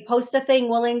somebody. Post a thing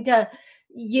willing to,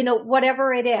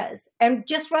 whatever it is. And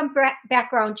just run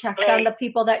background checks on the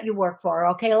people that you work for.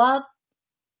 Okay, love?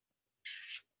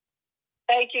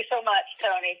 Thank you so much,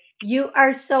 Toni. You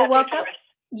are so welcome.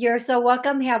 You're so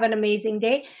welcome. Have an amazing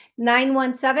day.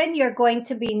 917, you're going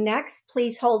to be next.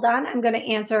 Please hold on. I'm going to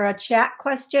answer a chat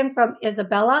question from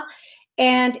Isabella.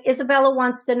 And Isabella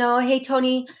wants to know, hey,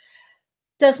 Toni,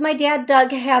 does my dad,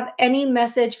 Doug, have any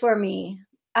message for me?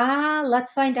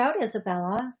 Let's find out,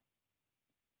 Isabella.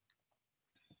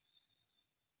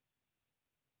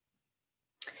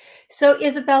 So,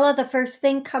 Isabella, the first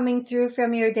thing coming through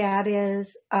from your dad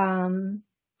is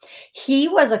he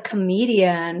was a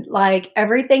comedian. Like,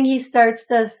 everything he starts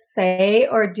to say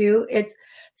or do, it's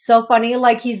so funny.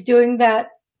 Like, he's doing that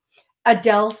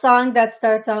Adele song that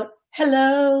starts out,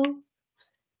 hello,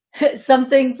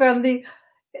 something from the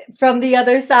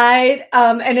other side,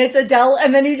 and it's Adele,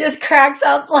 and then he just cracks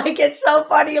up. Like, it's so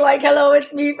funny, like, hello,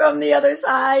 it's me from the other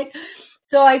side.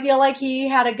 So I feel like he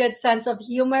had a good sense of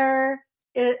humor,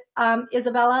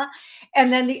 Isabella.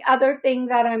 And then the other thing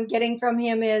that I'm getting from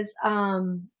him is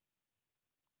the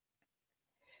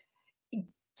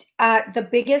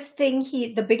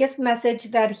biggest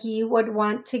message that he would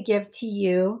want to give to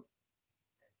you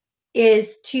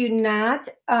is to not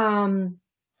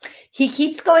He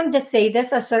keeps going to say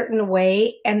this a certain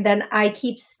way, and then I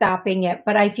keep stopping it.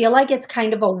 But I feel like it's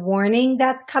kind of a warning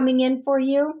that's coming in for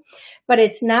you. But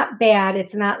it's not bad.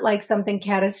 It's not like something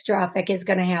catastrophic is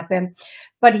going to happen.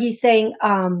 But he's saying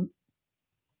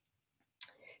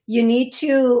you need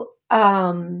to,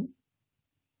 I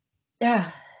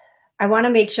want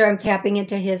to make sure I'm tapping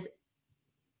into his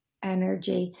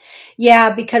energy.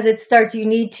 Yeah, because it starts, you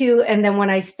need to, and then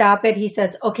when I stop it, he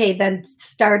says, okay, then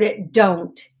start it,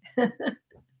 don't.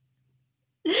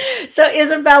 So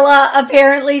Isabella,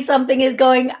 apparently something is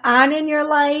going on in your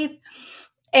life,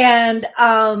 and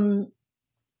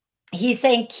he's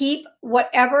saying keep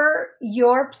whatever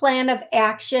your plan of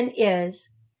action is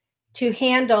to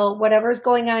handle whatever's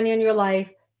going on in your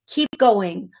life, keep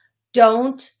going.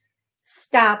 Don't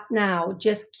stop now.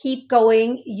 Just keep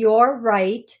going. You're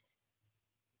right.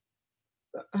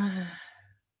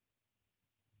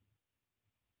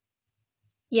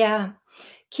 Yeah.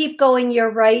 Keep going.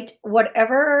 You're right.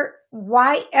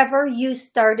 Why ever you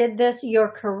started this,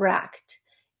 you're correct.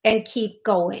 And keep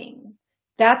going.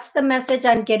 That's the message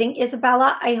I'm getting,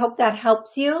 Isabella. I hope that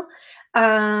helps you.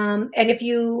 And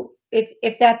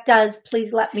if that does,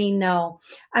 please let me know.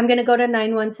 I'm going to go to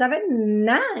 917.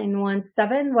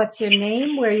 917, what's your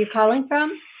name? Where are you calling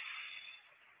from?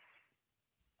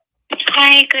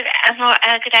 Hi, good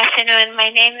afternoon. My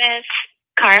name is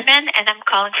Carmen, and I'm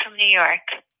calling from New York.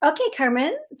 Okay,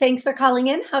 Carmen. Thanks for calling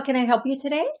in. How can I help you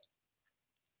today?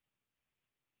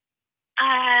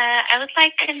 I would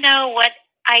like to know what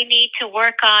I need to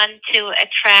work on to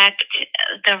attract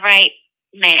the right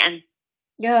man.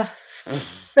 Yeah.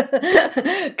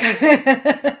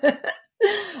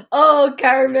 Oh,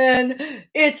 Carmen,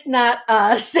 it's not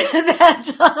us.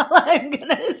 That's all I'm going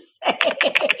to say.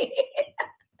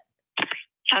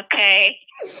 Okay.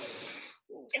 It's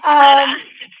not us.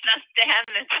 It's not them.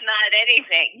 It's not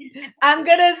anything. I'm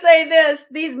going to say this.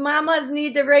 These mamas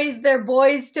need to raise their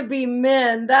boys to be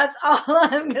men. That's all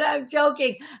I'm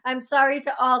joking. I'm sorry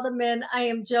to all the men. I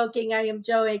am joking. I am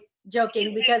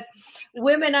joking because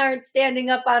women aren't standing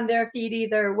up on their feet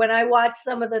either. When I watch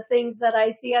some of the things that I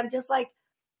see, I'm just like,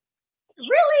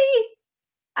 really?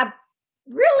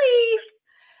 Really?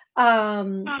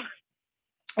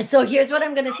 So here's what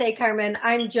I'm going to say, Carmen.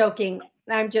 I'm joking.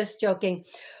 I'm just joking.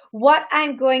 What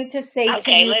I'm going to say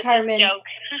to you, Carmen,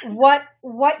 what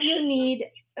you need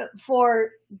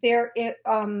for their,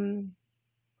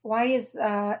 it's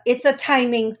a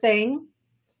timing thing.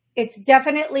 It's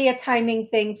definitely a timing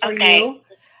thing for you.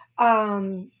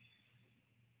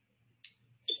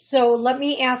 So let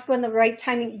me ask when the right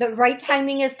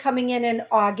timing is coming in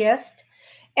August,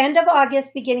 end of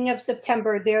August, beginning of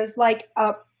September. There's like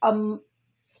a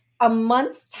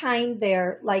month's time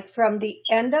there, like from the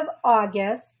end of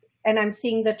August, and I'm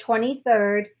seeing the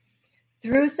 23rd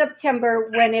through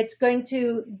September when it's going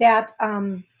to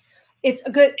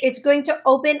it's going to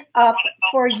open up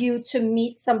for you to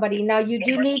meet somebody. Now you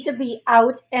do need to be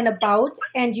out and about,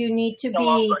 and you need to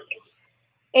be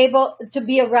able to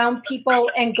be around people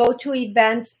and go to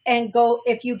events and go,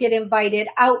 if you get invited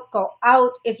out, go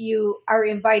out. If you are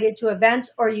invited to events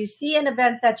or you see an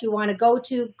event that you want to go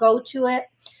to it.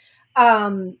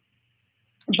 But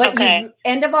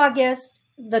end of August,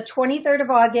 the 23rd of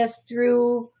August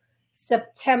through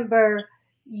September,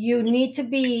 you need to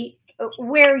be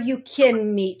where you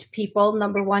can meet people.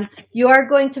 Number one, you are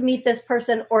going to meet this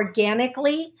person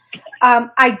organically.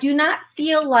 I do not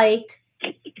feel like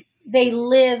they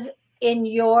live in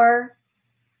your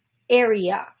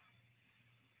area.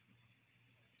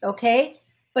 Okay?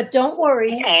 But don't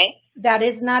worry. Okay. That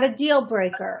is not a deal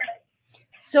breaker.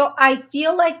 So I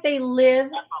feel like they live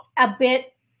a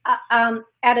bit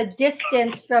at a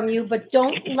distance from you, but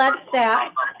don't let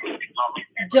that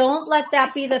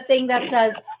be the thing that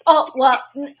says, oh, well,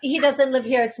 he doesn't live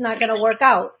here, it's not going to work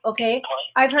out. Okay?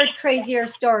 I've heard crazier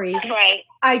stories. Right.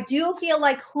 I do feel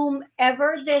like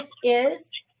whomever this is,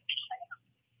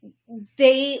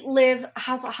 they live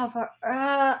how far?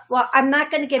 Well, I'm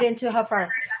not going to get into how far.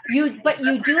 But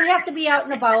you do have to be out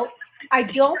and about. I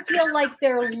don't feel like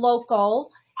they're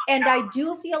local, and I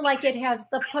do feel like it has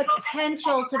the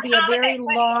potential to be a very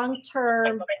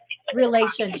long-term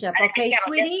relationship. Okay,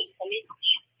 sweetie?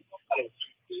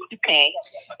 Okay.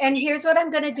 And here's what I'm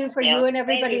going to do for you and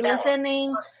everybody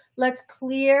listening. Let's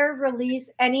clear, release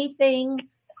anything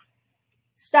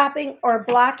stopping or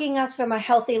blocking us from a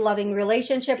healthy, loving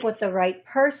relationship with the right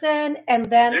person. And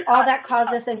then all that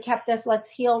caused us and kept us, let's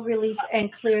heal, release,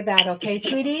 and clear that. Okay,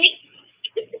 sweetie?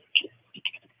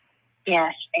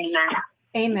 Yes. Amen.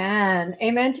 Amen.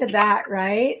 Amen to that,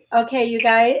 right? Okay, you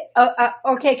guys.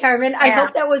 Okay, Carmen, I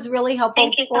hope that was really helpful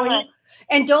Thank you so much.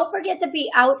 And don't forget to be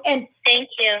out. And Thank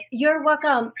you. you're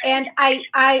welcome. And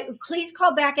I please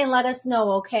call back and let us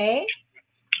know, okay?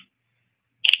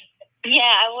 Yeah,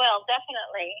 I will,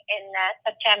 definitely, in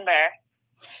September.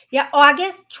 Yeah,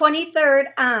 August 23rd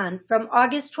on. From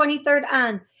August 23rd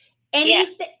on.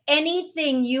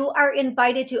 Anything you are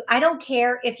invited to. I don't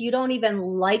care if you don't even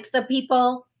like the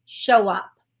people, show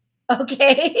up.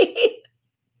 Okay?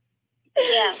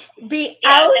 Yeah. Be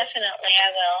out. Definitely,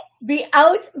 I will. Be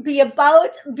out, be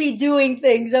about, be doing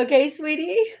things, okay,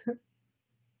 sweetie?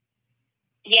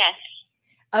 Yes.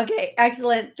 Okay,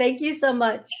 excellent. Thank you so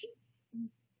much.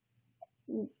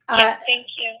 Yeah, thank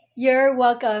you. You're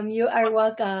welcome. You are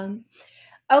welcome.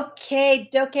 Okay.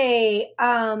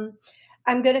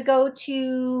 I'm going to go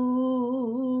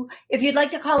to, if you'd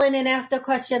like to call in and ask a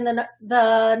question,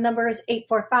 the number is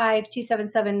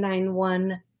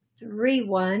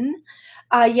 845-277-9131.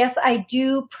 Yes, I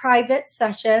do private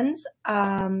sessions.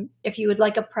 If you would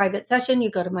like a private session,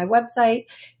 you go to my website,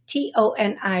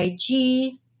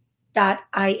 tonig.info. I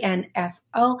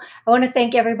want to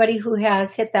thank everybody who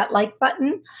has hit that like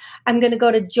button. I'm going to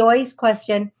go to Joy's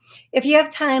question. If you have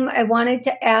time, I wanted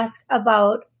to ask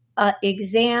about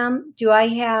exam. Do I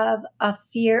have a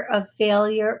fear of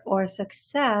failure or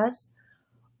success?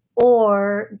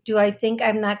 Or do I think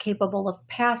I'm not capable of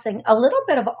passing? A little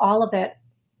bit of all of it.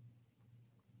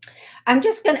 I'm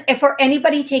just going to, for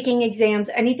anybody taking exams,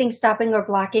 anything stopping or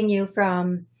blocking you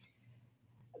from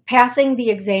passing the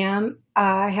exam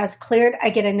has cleared, I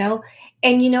get a no.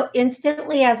 And,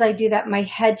 instantly as I do that, my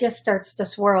head just starts to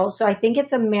swirl. So I think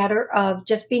it's a matter of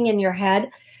just being in your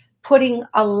head, putting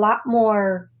a lot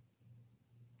more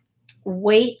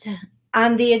weight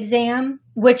on the exam,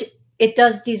 which it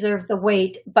does deserve the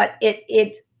weight, but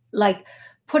it like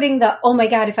putting the, oh my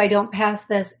God, if I don't pass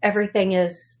this, everything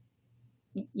is,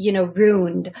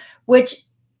 ruined, which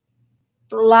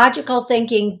logical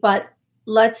thinking, but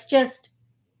let's just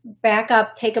back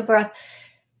up, take a breath.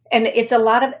 And it's a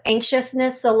lot of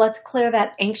anxiousness. So let's clear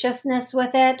that anxiousness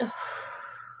with it.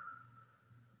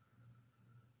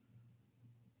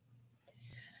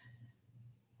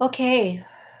 Okay.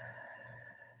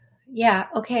 Yeah.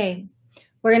 Okay.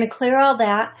 We're going to clear all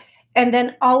that. And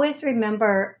then always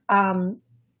remember,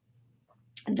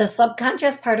 the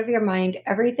subconscious part of your mind,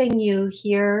 everything you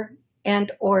hear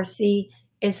and or see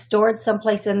is stored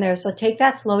someplace in there. So take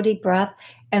that slow, deep breath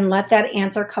and let that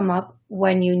answer come up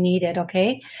when you need it,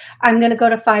 okay? I'm going to go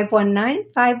to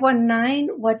 519. 519,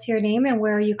 what's your name and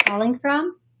where are you calling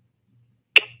from?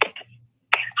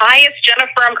 Hi, it's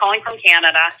Jennifer. I'm calling from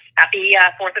Canada. Happy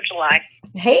 4th of July.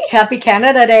 Hey, happy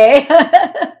Canada Day.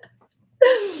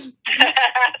 Thank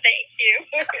you.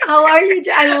 How are you?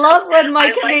 I love when my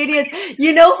Canadians,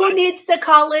 you know who needs to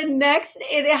call in next?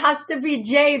 It has to be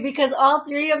Jay, because all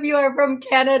three of you are from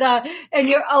Canada and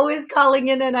you're always calling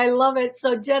in and I love it.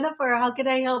 So Jennifer, how can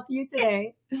I help you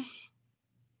today? Well,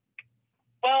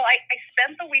 I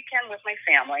spent the weekend with my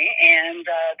family and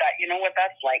that, you know what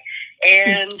that's like.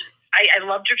 And I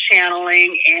loved your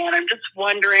channeling and I'm just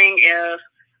wondering if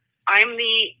I'm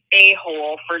the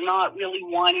a-hole for not really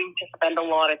wanting to spend a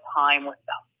lot of time with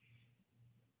them.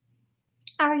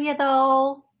 Are you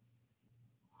though?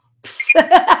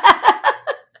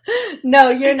 No,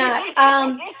 you're not.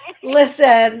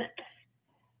 Listen.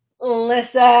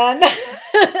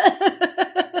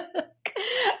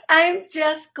 I'm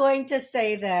just going to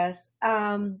say this.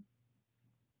 And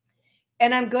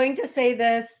I'm going to say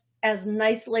this as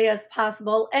nicely as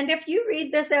possible. And if you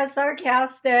read this as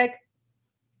sarcastic,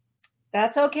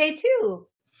 that's okay too.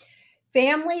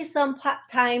 Family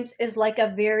sometimes is like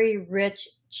a very rich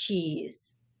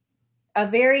cheese, a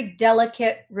very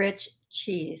delicate, rich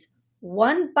cheese.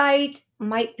 One bite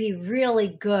might be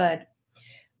really good.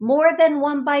 More than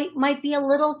one bite might be a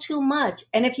little too much.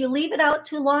 And if you leave it out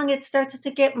too long, it starts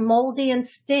to get moldy and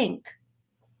stink.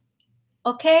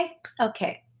 Okay?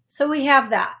 Okay. So we have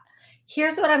that.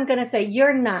 Here's what I'm going to say.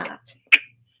 You're not.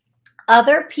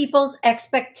 Other people's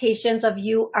expectations of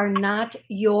you are not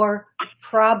your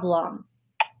problem.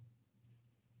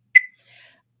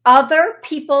 Other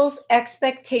people's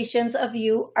expectations of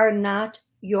you are not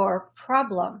your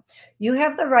problem. You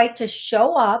have the right to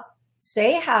show up,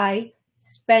 say hi,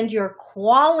 spend your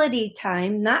quality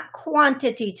time, not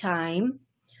quantity time,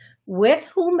 with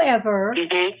whomever,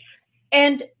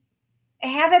 and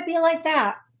have it be like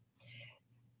that.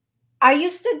 I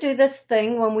used to do this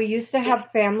thing when we used to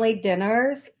have family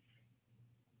dinners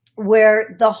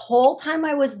where the whole time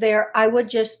I was there, I would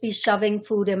just be shoving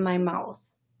food in my mouth.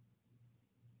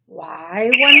 Why,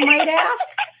 one might ask?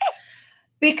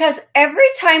 Because every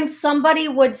time somebody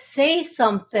would say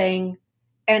something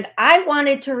and I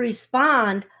wanted to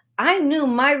respond, I knew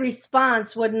my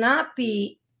response would not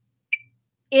be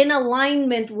in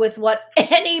alignment with what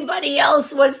anybody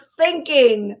else was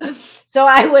thinking. So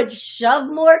I would shove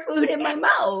more food in my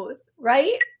mouth,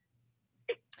 right?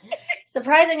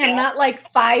 Surprising, I'm not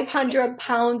like 500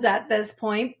 pounds at this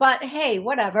point, but hey,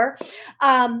 whatever.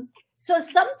 So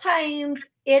sometimes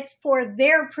it's for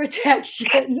their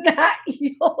protection, not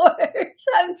yours.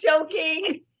 I'm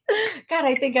joking. God,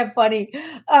 I think I'm funny.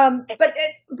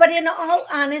 But in all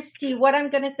honesty, what I'm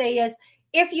going to say is,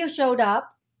 if you showed up,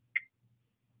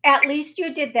 at least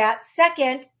you did that.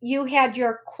 Second, you had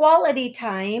your quality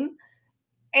time.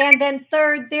 And then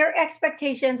third, their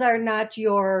expectations are not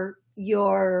your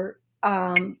job.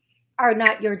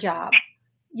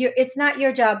 It's not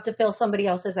your job to fill somebody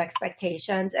else's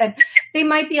expectations. And they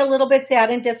might be a little bit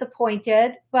sad and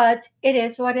disappointed, but it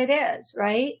is what it is,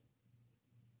 right?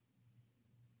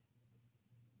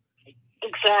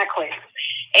 Exactly.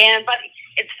 But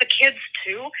it's the kids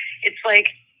too. It's like,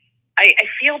 I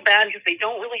feel bad because they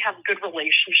don't really have good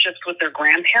relationships with their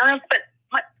grandparents, but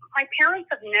my parents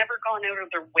have never gone out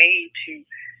of their way to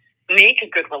make a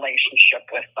good relationship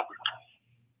with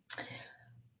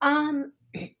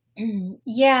them.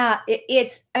 Yeah,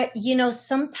 it's,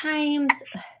 sometimes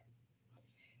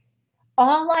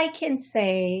all I can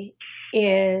say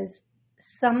is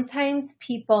sometimes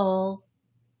people,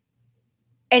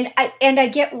 and I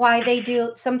get why they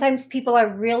do. Sometimes people are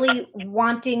really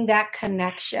wanting that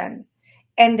connection,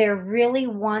 and they're really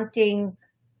wanting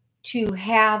to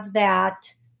have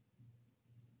that,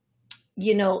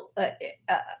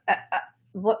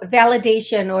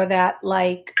 validation, or that,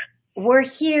 like, we're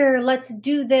here, let's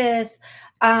do this.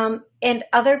 And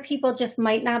other people just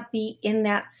might not be in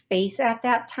that space at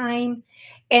that time.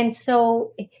 And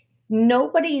so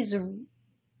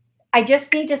I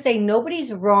just need to say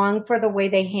nobody's wrong for the way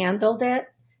they handled it,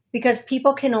 because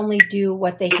people can only do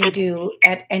what they can do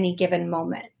at any given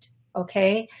moment.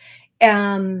 Okay.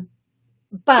 But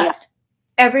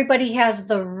everybody has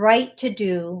the right to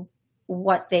do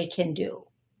what they can do,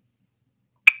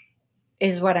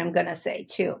 is what I'm going to say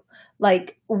too.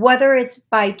 Like, whether it's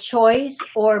by choice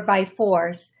or by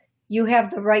force, you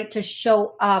have the right to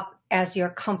show up as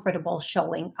you're comfortable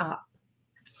showing up.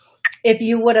 If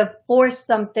you would have forced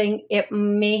something, it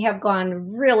may have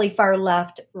gone really far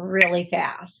left really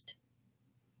fast.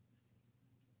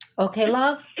 Okay,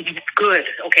 love? Good.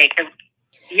 Okay.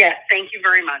 Yes, thank you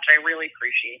very much. I really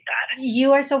appreciate that.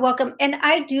 You are so welcome. And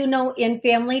I do know in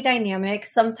family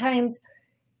dynamics, sometimes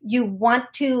you want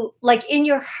to, like, in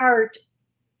your heart,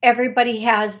 everybody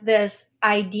has this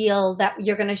ideal that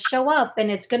you're going to show up and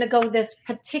it's going to go this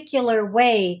particular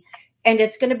way and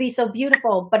it's going to be so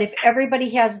beautiful. But if everybody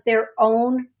has their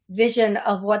own vision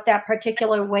of what that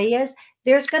particular way is,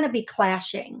 there's going to be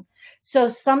clashing. So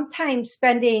sometimes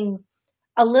spending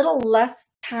a little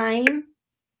less time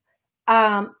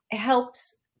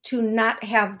helps to not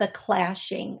have the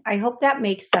clashing. I hope that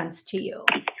makes sense to you.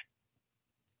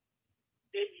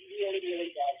 It really, really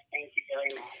does. Thank you very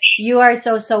much. You are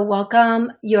so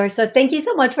welcome. Thank you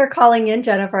so much for calling in,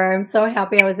 Jennifer. I'm so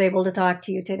happy I was able to talk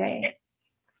to you today.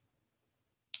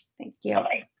 Thank you.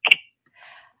 Bye.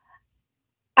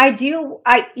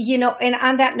 And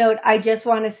on that note, I just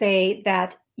want to say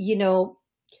that,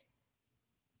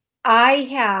 I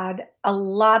had a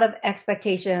lot of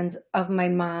expectations of my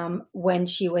mom when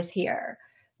she was here.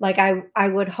 Like, I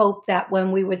would hope that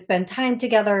when we would spend time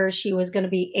together, she was going to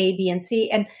be A, B, and C.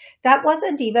 And that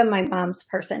wasn't even my mom's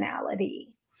personality.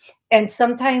 And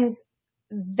sometimes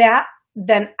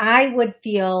then I would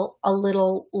feel a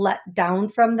little let down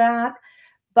from that.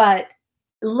 But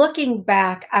looking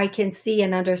back, I can see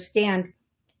and understand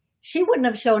she wouldn't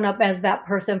have shown up as that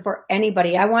person for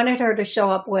anybody. I wanted her to show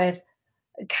up with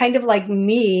kind of like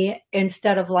me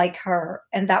instead of like her.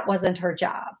 And that wasn't her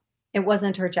job. It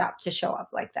wasn't her job to show up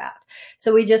like that.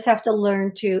 So we just have to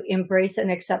learn to embrace and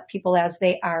accept people as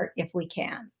they are if we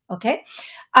can. Okay.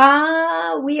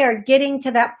 We are getting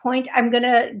to that point. I'm going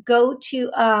to go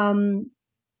to,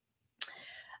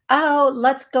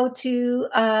 let's go to,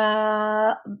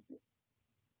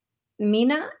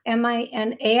 Mina,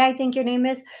 M-I-N-A, I think your name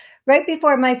is. Right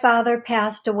before my father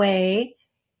passed away,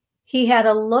 he had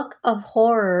a look of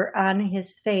horror on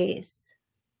his face.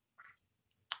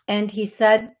 And he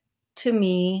said to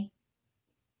me,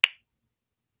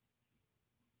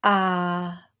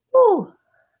 oh,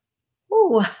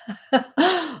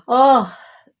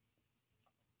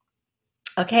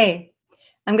 okay.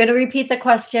 I'm going to repeat the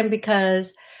question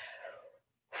because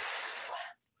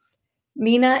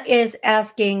Mina is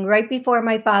asking, right before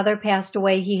my father passed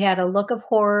away, he had a look of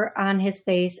horror on his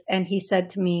face and he said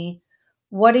to me,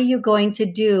 what are you going to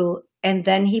do and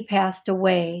then he passed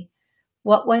away.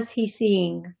 What was he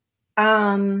seeing?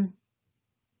 Give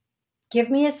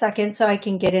me a second so I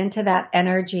can get into that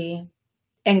energy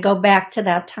and go back to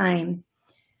that time.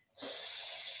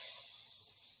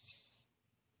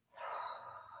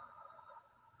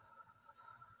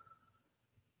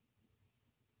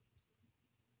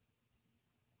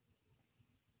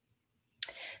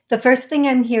 The first thing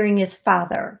I'm hearing is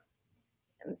father,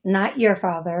 not your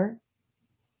father,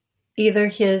 either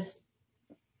his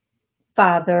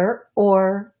father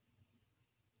or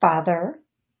father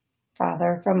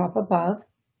from up above.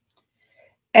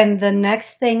 And the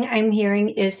next thing I'm hearing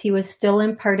is he was still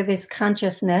in part of his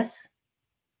consciousness,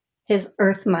 his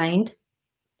earth mind.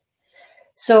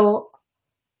 So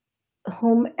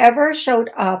whomever showed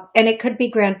up, and it could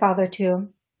be grandfather too,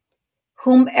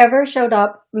 whomever showed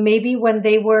up, maybe when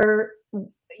they were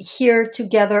here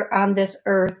together on this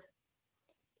earth,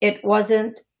 it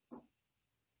wasn't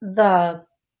the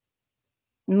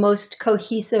most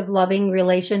cohesive, loving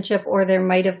relationship, or there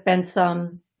might have been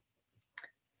some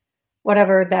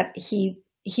whatever, that he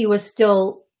was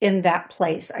still in that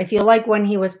place. I feel like when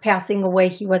he was passing away,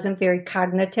 he wasn't very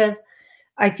cognitive.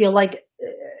 I feel like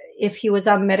if he was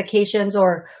on medications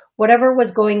or whatever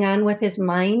was going on with his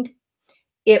mind,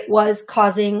 it was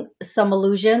causing some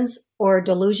illusions or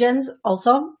delusions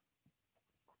also.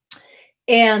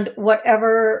 And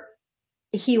whatever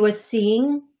he was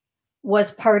seeing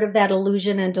was part of that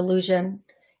illusion and delusion.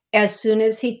 As soon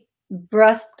as he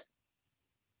breathed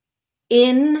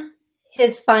in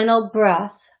his final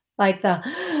breath, like the,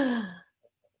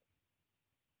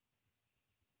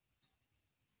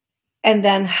 and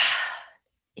then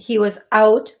he was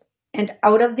out and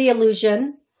out of the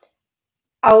illusion,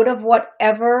 out of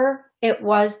whatever it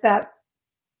was that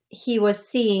he was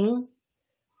seeing,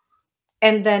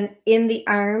 and then in the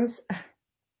arms,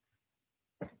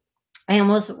 I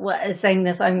almost was saying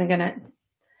this, I'm gonna,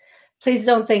 please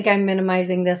don't think I'm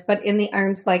minimizing this, but in the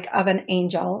arms like of an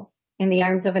angel, in the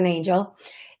arms of an angel,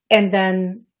 and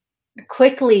then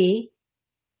quickly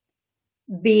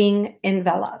being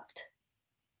enveloped,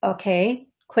 okay?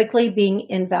 Quickly being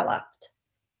enveloped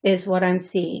is what I'm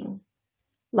seeing.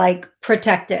 Like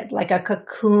protected, like a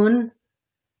cocoon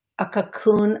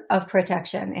of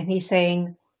protection. And he's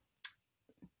saying,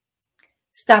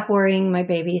 stop worrying, my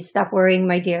baby. Stop worrying,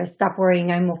 my dear. Stop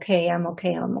worrying. I'm okay. I'm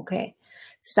okay. I'm okay.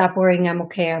 Stop worrying. I'm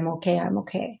okay. I'm okay. I'm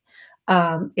okay.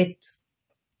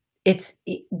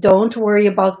 Don't worry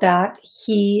about that.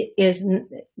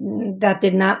 That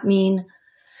did not mean,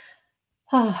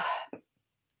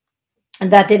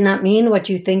 that did not mean what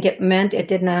you think it meant. It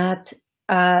did not,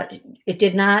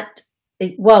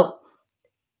 well,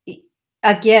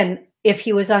 again, if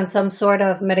he was on some sort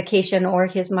of medication or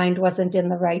his mind wasn't in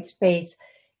the right space,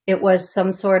 it was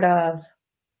some sort of,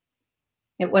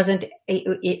 it wasn't, it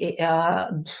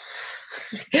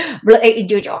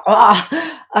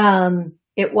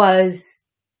was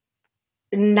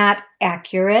not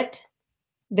accurate.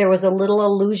 There was a little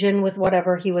illusion with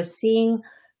whatever he was seeing,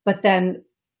 but then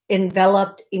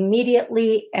enveloped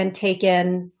immediately and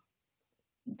taken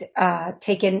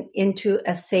into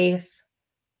a safe,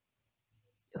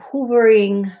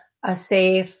 hoovering, a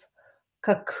safe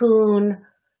cocoon,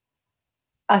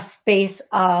 a space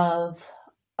of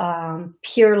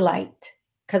pure light.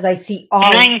 Because I see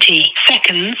all 90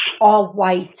 seconds, all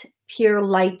white, pure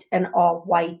light, and all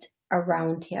white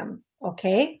around him.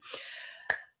 Okay.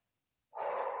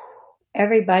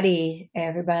 Everybody,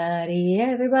 everybody,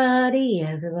 everybody,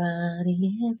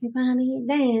 everybody, everybody,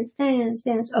 dance, dance,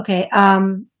 dance. Okay.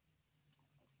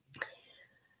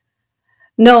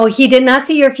 No, he did not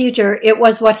see your future. It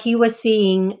was what he was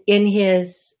seeing in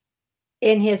his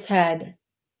head.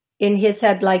 In his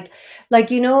head, like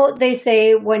you know, they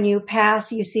say when you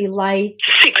pass, you see light.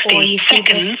 60 or you seconds.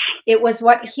 See this. It was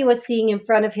what he was seeing in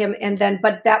front of him, and then,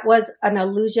 but that was an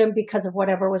illusion because of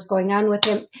whatever was going on with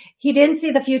him. He didn't see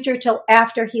the future till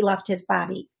after he left his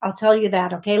body. I'll tell you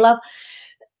that, okay, love?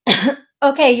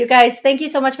 Okay, you guys, thank you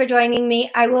so much for joining me.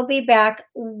 I will be back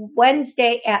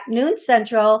Wednesday at noon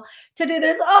Central to do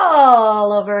this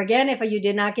all over again. If you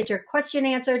did not get your question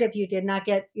answered, if you did not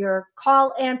get your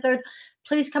call answered,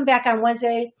 please come back on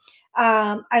Wednesday.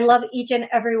 I love each and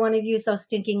every one of you so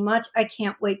stinking much. I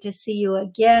can't wait to see you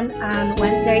again on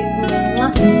Wednesday.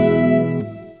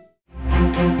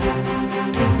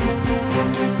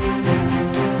 Mwah.